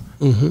pew?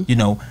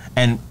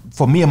 And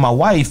for me and my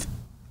wife,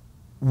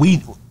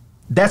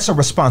 that's a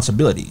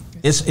responsibility.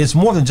 It's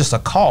more than just a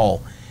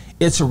call.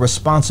 It's a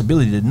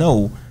responsibility to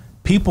know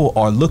people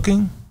are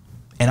looking,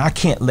 and I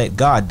can't let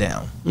God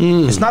down.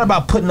 It's not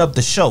about putting up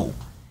the show.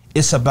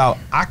 It's about,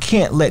 I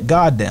can't let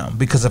God down,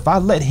 because if I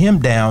let him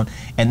down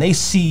and they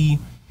see,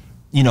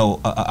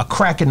 a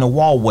crack in the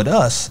wall with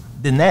us,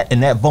 then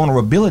that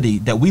vulnerability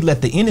that we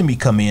let the enemy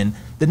come in,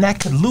 then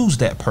that could lose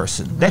that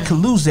person. That could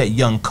lose that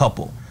young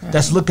couple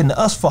that's looking to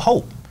us for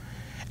hope.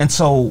 And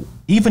so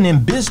even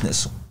in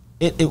business,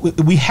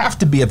 we have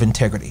to be of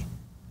integrity.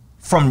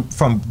 From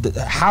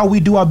how we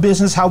do our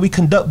business, how we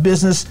conduct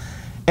business,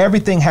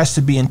 everything has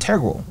to be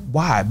integral.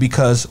 Why?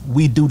 Because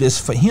we do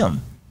this for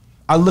him.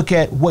 I look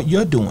at what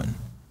you're doing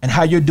and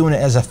how you're doing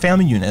it as a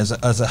family unit,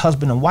 as a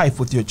husband and wife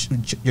with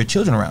your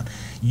children around.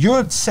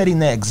 You're setting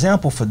that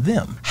example for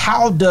them.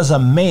 How does a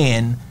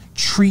man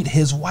treat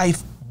his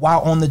wife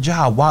while on the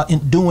job, while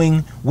doing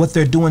what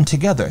they're doing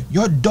together?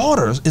 Your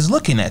daughter is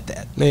looking at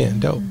that. Man,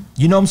 dope.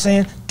 You know what I'm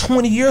saying?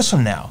 20 years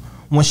from now,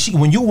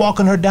 when you're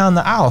walking her down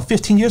the aisle,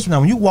 15 years from now,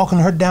 when you're walking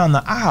her down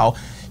the aisle,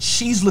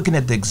 she's looking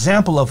at the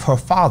example of her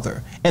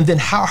father, and then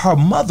how her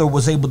mother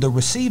was able to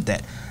receive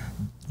that.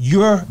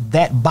 You're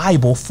that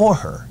Bible for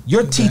her.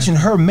 You're teaching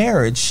her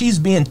marriage. She's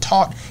being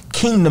taught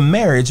kingdom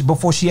marriage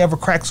before she ever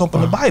cracks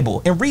open the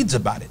Bible and reads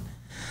about it.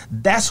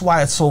 That's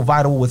why it's so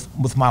vital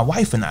with my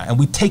wife and I, and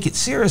we take it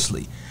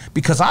seriously,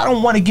 because I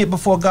don't want to get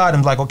before God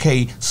and be like,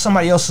 okay,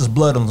 somebody else's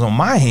blood is on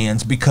my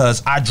hands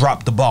because I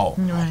dropped the ball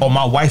or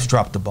my wife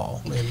dropped the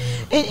ball.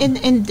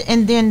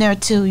 And then there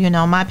too,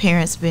 my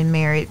parents been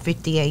married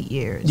 58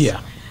 years.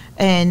 Yeah.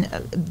 And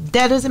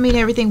that doesn't mean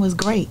everything was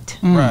great.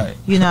 Right.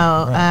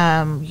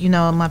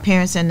 My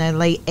parents in the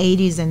late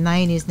 80s and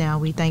 90s now,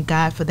 we thank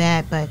God for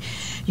that. But,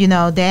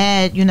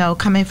 Dad,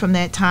 coming from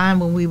that time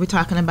when we were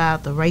talking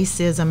about the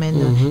racism and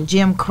the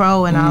Jim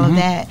Crow and all of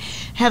that,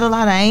 had a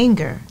lot of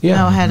anger,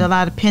 had a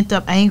lot of pent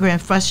up anger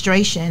and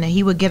frustration. And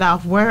he would get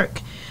off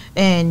work.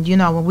 And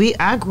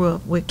I grew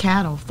up with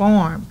cattle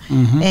farm,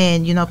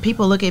 and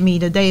people look at me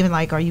today and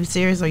like, are you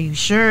serious? Are you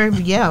sure?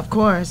 Yeah, of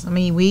course. I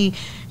mean,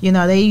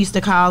 they used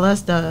to call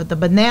us the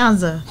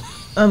bonanza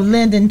of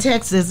Linden,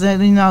 Texas.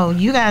 And,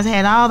 you guys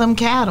had all them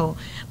cattle,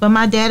 but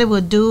my daddy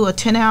would do a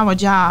 10-hour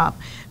job,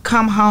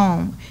 come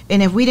home,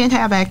 and if we didn't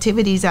have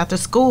activities after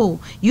school,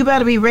 you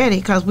better be ready,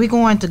 because we're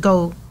going to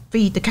go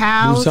feed the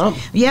cows.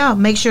 Yeah,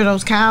 make sure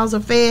those cows are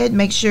fed.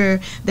 Make sure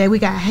that we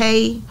got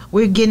hay.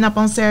 We're getting up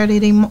on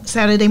Saturday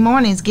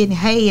mornings getting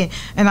hay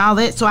and all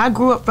that. So I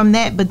grew up from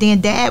that. But then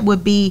Dad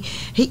would be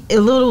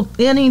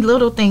any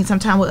little thing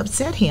sometimes would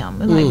upset him.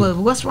 Like, well,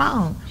 what's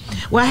wrong?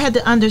 Well, I had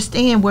to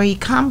understand where he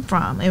come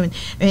from and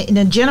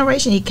the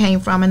generation he came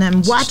from, and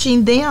then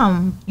watching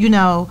them, you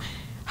know,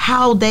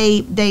 how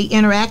they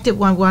interacted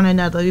with one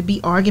another. It'd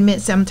be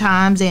arguments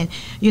sometimes, and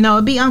you know,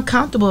 it'd be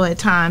uncomfortable at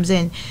times.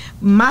 And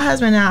my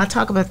husband and I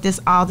talk about this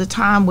all the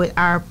time with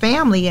our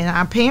family and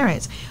our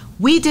parents.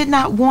 We did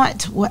not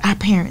want what our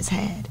parents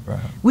had. Right.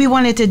 We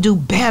wanted to do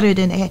better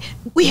than that.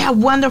 We have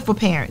wonderful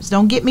parents.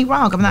 Don't get me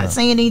wrong. I'm not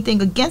saying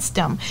anything against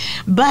them,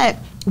 but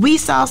we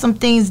saw some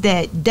things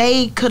that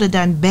they could have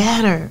done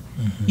better.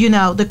 You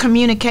know, the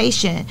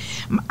communication.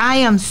 I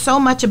am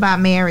so much about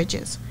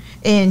marriages.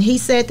 And he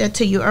said that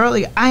to you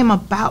earlier. I am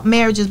about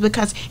marriages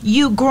because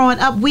you growing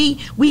up,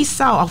 we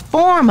saw a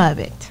form of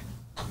it.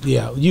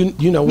 Yeah,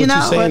 you know what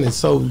you're saying is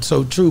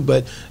so true.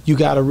 But you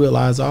got to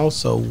realize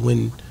also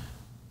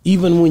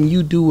even when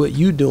you do what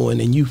you're doing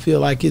and you feel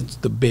like it's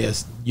the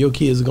best, your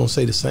kids are going to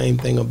say the same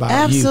thing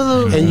about you.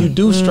 And you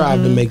do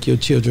strive to make your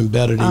children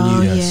better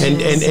than you. Yes.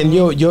 And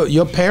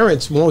your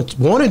parents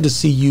wanted to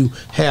see you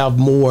have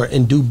more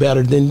and do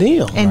better than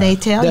them. And they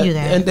tell you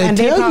that. And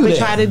they probably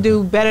try to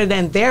do better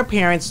than their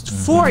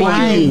parents for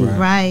you.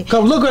 Right.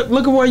 Because look at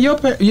where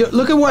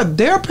look at what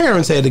their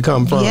parents had to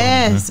come from.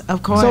 Yes,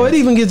 of course. So it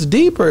even gets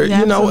deeper, Yeah,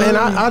 you know. And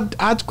absolutely.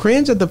 I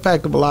cringe at the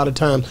fact of a lot of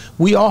times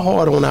we are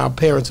hard on our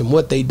parents and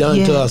what they done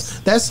to us.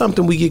 That's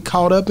something we get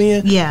caught up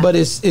in. Yeah. But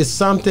it's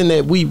something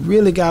that we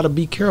really got to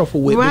be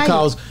careful with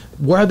because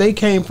where they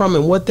came from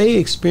and what they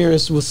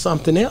experienced was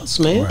something else,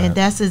 man. And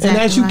that's exactly And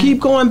as you keep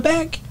going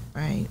back,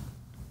 right.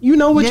 you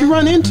know what you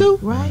run into?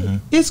 Right.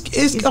 It's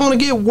going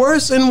to get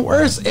worse and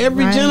worse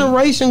every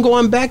generation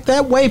going back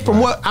that way from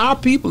what our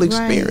people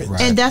experience. Right.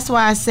 And that's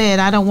why I said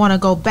I don't want to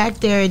go back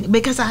there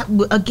because,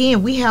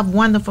 again, we have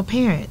wonderful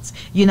parents,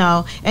 you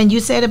know. And you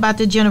said about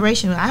the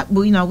generation,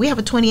 you know, we have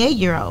a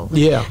 28-year-old.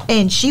 Yeah.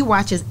 And she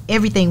watches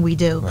everything we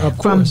do. Right.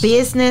 From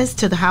business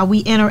to how we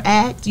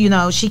interact. You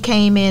know, she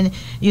came in,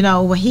 you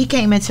know, when he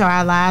came into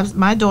our lives,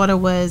 my daughter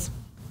was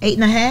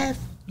 8.5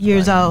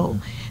 years old.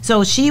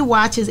 So she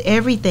watches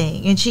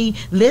everything and she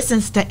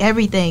listens to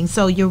everything.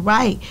 So you're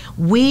right.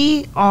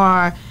 We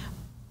are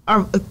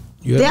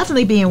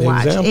definitely being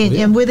watched.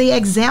 And we're the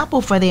example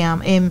for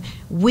them. And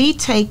we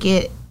take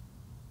it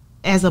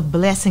as a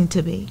blessing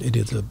to be. It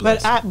is a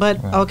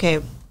blessing.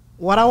 Okay,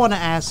 what I want to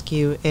ask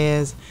you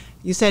is,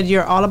 you said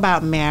you're all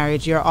about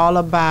marriage, you're all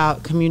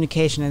about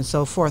communication and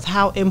so forth.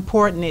 How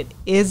important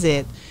is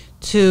it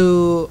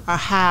to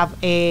have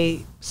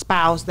a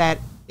spouse that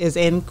is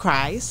in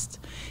Christ?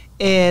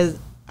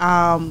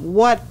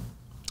 What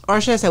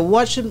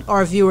should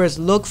our viewers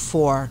look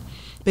for?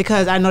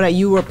 Because I know that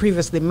you were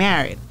previously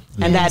married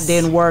and that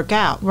didn't work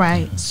out.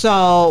 Right.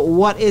 So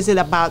what is it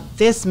about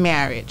this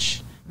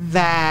marriage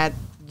that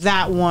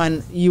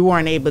one you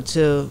weren't able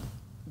to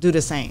do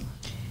the same?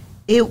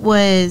 It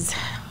was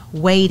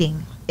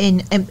waiting.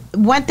 And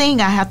one thing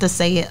I have to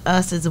say,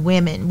 us as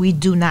women, we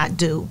do not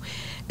do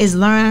is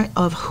learn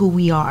of who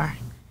we are.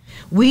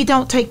 We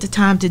don't take the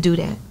time to do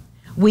that.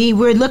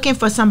 We're looking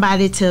for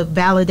somebody to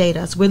validate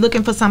us. We're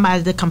looking for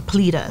somebody to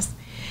complete us.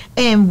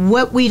 And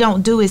what we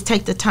don't do is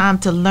take the time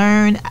to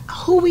learn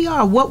who we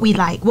are, what we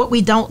like, what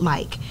we don't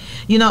like,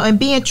 you know, and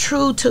being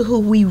true to who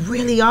we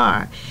really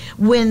are.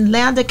 When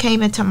Landa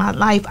came into my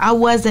life, I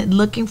wasn't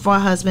looking for a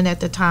husband at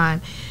the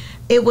time.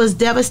 It was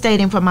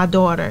devastating for my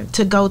daughter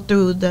to go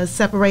through the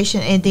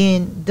separation and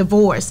then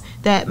divorce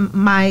that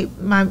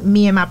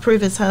me and my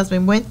previous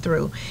husband went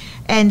through.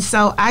 And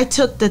so I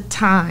took the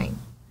time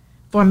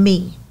for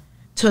me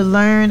to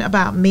learn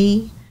about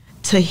me,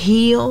 to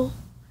heal,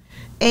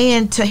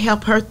 and to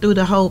help her through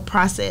the whole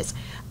process.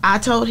 I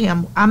told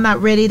him I'm not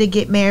ready to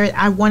get married.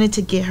 I wanted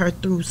to get her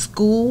through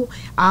school,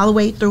 all the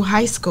way through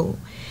high school.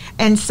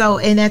 And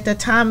at the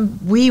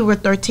time, we were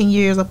 13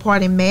 years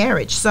apart in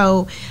marriage,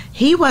 so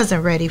he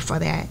wasn't ready for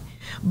that.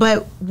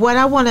 But what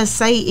I want to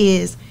say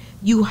is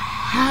you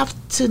have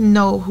to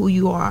know who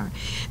you are.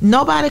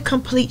 Nobody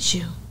completes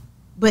you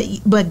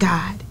but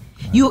God.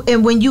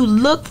 And when you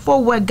look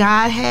for what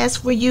God has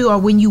for you, or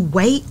when you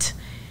wait,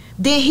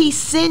 then he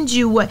sends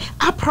you what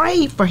I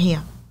prayed for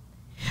him.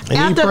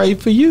 And he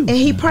prayed for you. And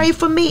he prayed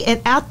for me.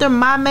 And after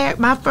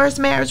my first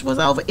marriage was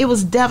over, it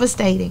was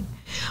devastating.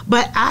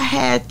 But I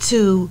had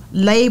to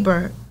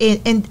labor,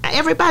 and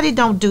everybody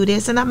don't do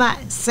this, and I'm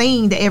not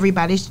saying that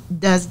everybody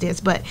does this,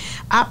 but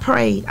I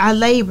prayed, I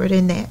labored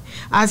in that.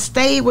 I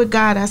stayed with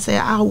God. I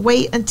said, I'll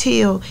wait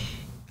until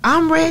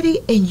I'm ready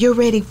and you're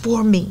ready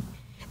for me.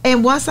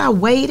 And once I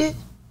waited,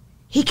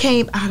 he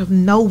came out of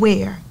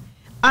nowhere.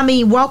 I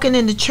mean, walking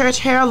in the church,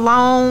 hair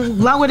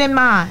longer than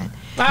mine.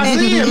 I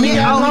see him. He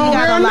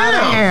got a lot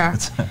of hair.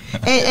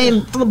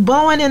 and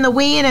blowing in the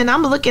wind, and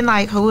I'm looking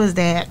like, who is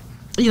that?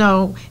 You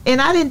know,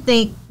 and I didn't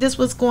think this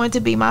was going to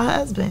be my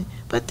husband,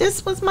 but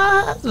this was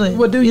my husband.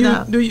 Well, do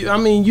you? I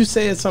mean, you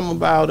said something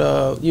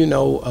about you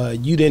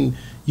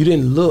you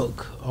didn't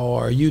look,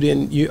 or you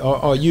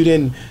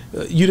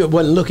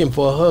wasn't looking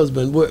for a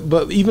husband.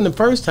 But even the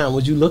first time,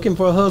 was you looking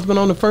for a husband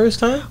on the first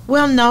time?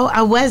 Well, no,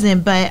 I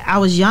wasn't, but I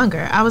was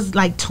younger. I was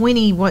like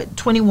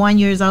 21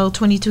 years old,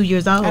 22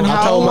 years old. And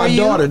I told my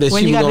daughter that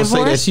she was going to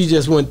say that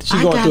she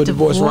going through a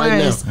divorce right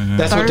now. Mm-hmm.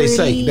 That's what they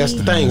say. That's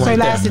the thing. So right it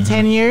lasted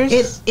 10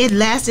 years? It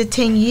lasted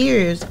 10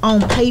 years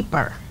on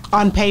paper.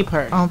 On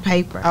paper? On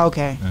paper.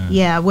 Okay.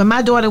 Yeah, when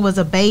my daughter was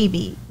a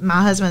baby,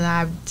 my husband and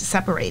I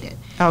separated.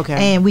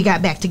 Okay. And we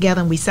got back together,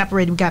 and we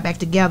separated, we got back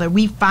together.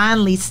 We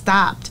finally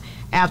stopped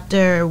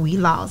after we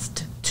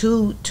lost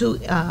two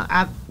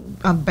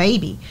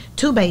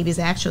babies,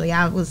 actually.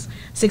 I was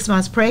 6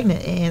 months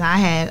pregnant, and I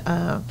had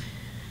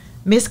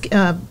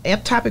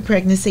ectopic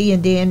pregnancy,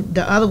 and then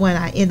the other one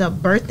I ended up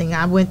birthing.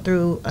 I went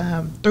through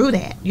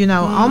that,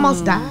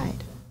 almost died.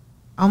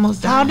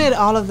 How did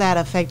all of that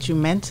affect you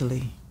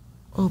mentally?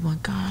 Oh my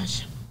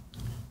gosh.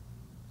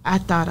 I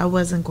thought I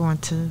wasn't going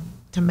to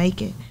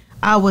make it.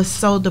 I was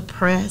so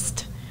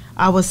depressed.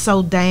 I was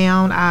so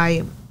down.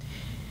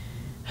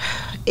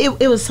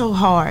 It was so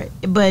hard.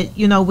 But,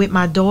 with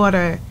my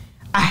daughter,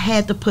 I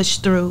had to push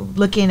through,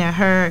 looking at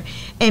her.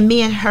 And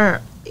me and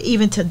her,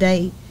 even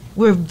today,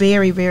 we're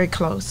very, very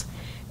close.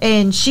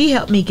 And she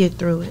helped me get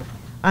through it.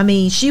 I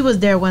mean, she was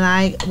there when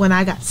I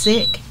got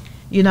sick,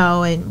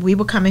 and we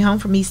were coming home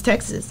from East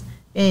Texas.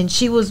 And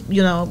she was,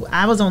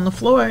 I was on the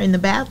floor in the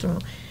bathroom.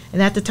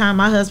 And at the time,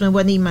 my husband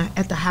wasn't even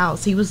at the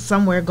house. He was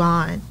somewhere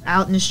gone,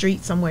 out in the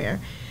street somewhere.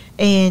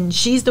 And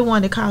she's the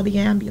one that called the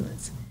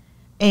ambulance.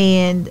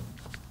 And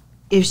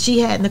if she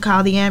hadn't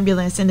called the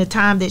ambulance in the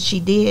time that she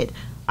did,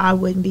 I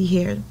wouldn't be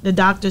here. The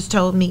doctors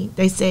told me,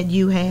 they said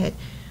you had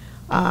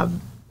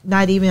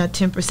not even a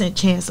 10%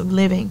 chance of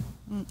living.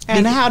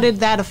 And how did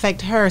that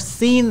affect her,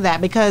 seeing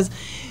that? Because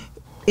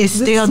it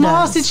still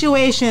small does.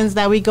 Situations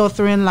that we go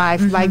through in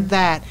life like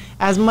that,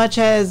 as much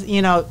as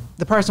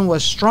the person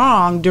was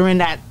strong during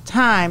that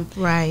time,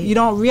 right? You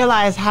don't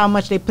realize how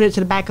much they put it to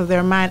the back of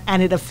their mind,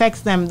 and it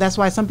affects them. That's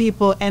why some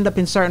people end up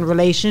in certain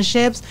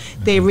relationships.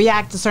 They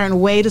react a certain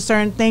way to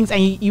certain things,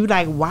 and you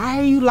like, why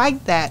are you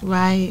like that?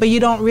 Right. But you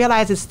don't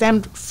realize it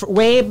stemmed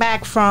way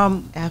back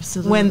from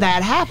absolutely when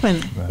that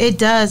happened. Right. It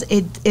does.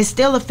 It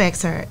still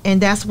affects her, and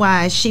that's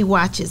why she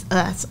watches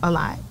us a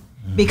lot.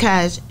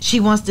 Because she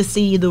wants to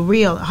see the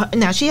real.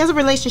 Now, she has a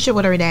relationship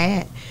with her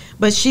dad,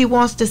 but she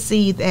wants to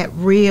see that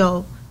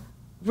real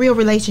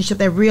relationship,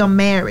 that real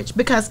marriage,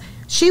 because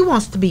she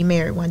wants to be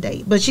married one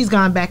day. But she's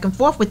gone back and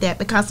forth with that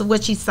because of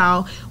what she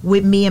saw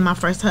with me and my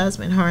first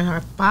husband, her and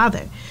her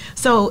father.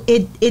 So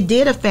it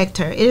did affect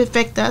her. It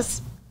affected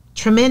us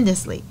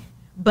tremendously.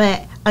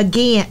 But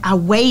again, I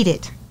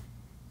waited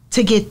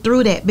to get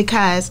through that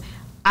because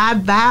I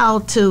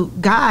vowed to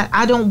God,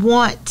 I don't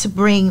want to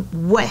bring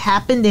what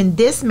happened in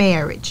this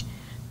marriage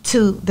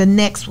to the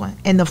next one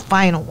and the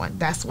final one.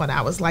 That's what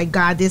I was like,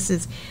 God,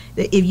 if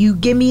you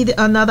give me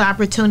another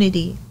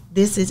opportunity,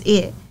 this is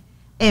it.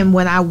 And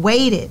when I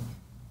waited,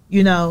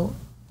 here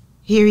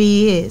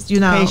he is,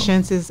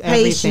 Patience is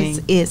everything.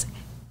 Patience is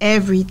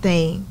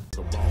everything.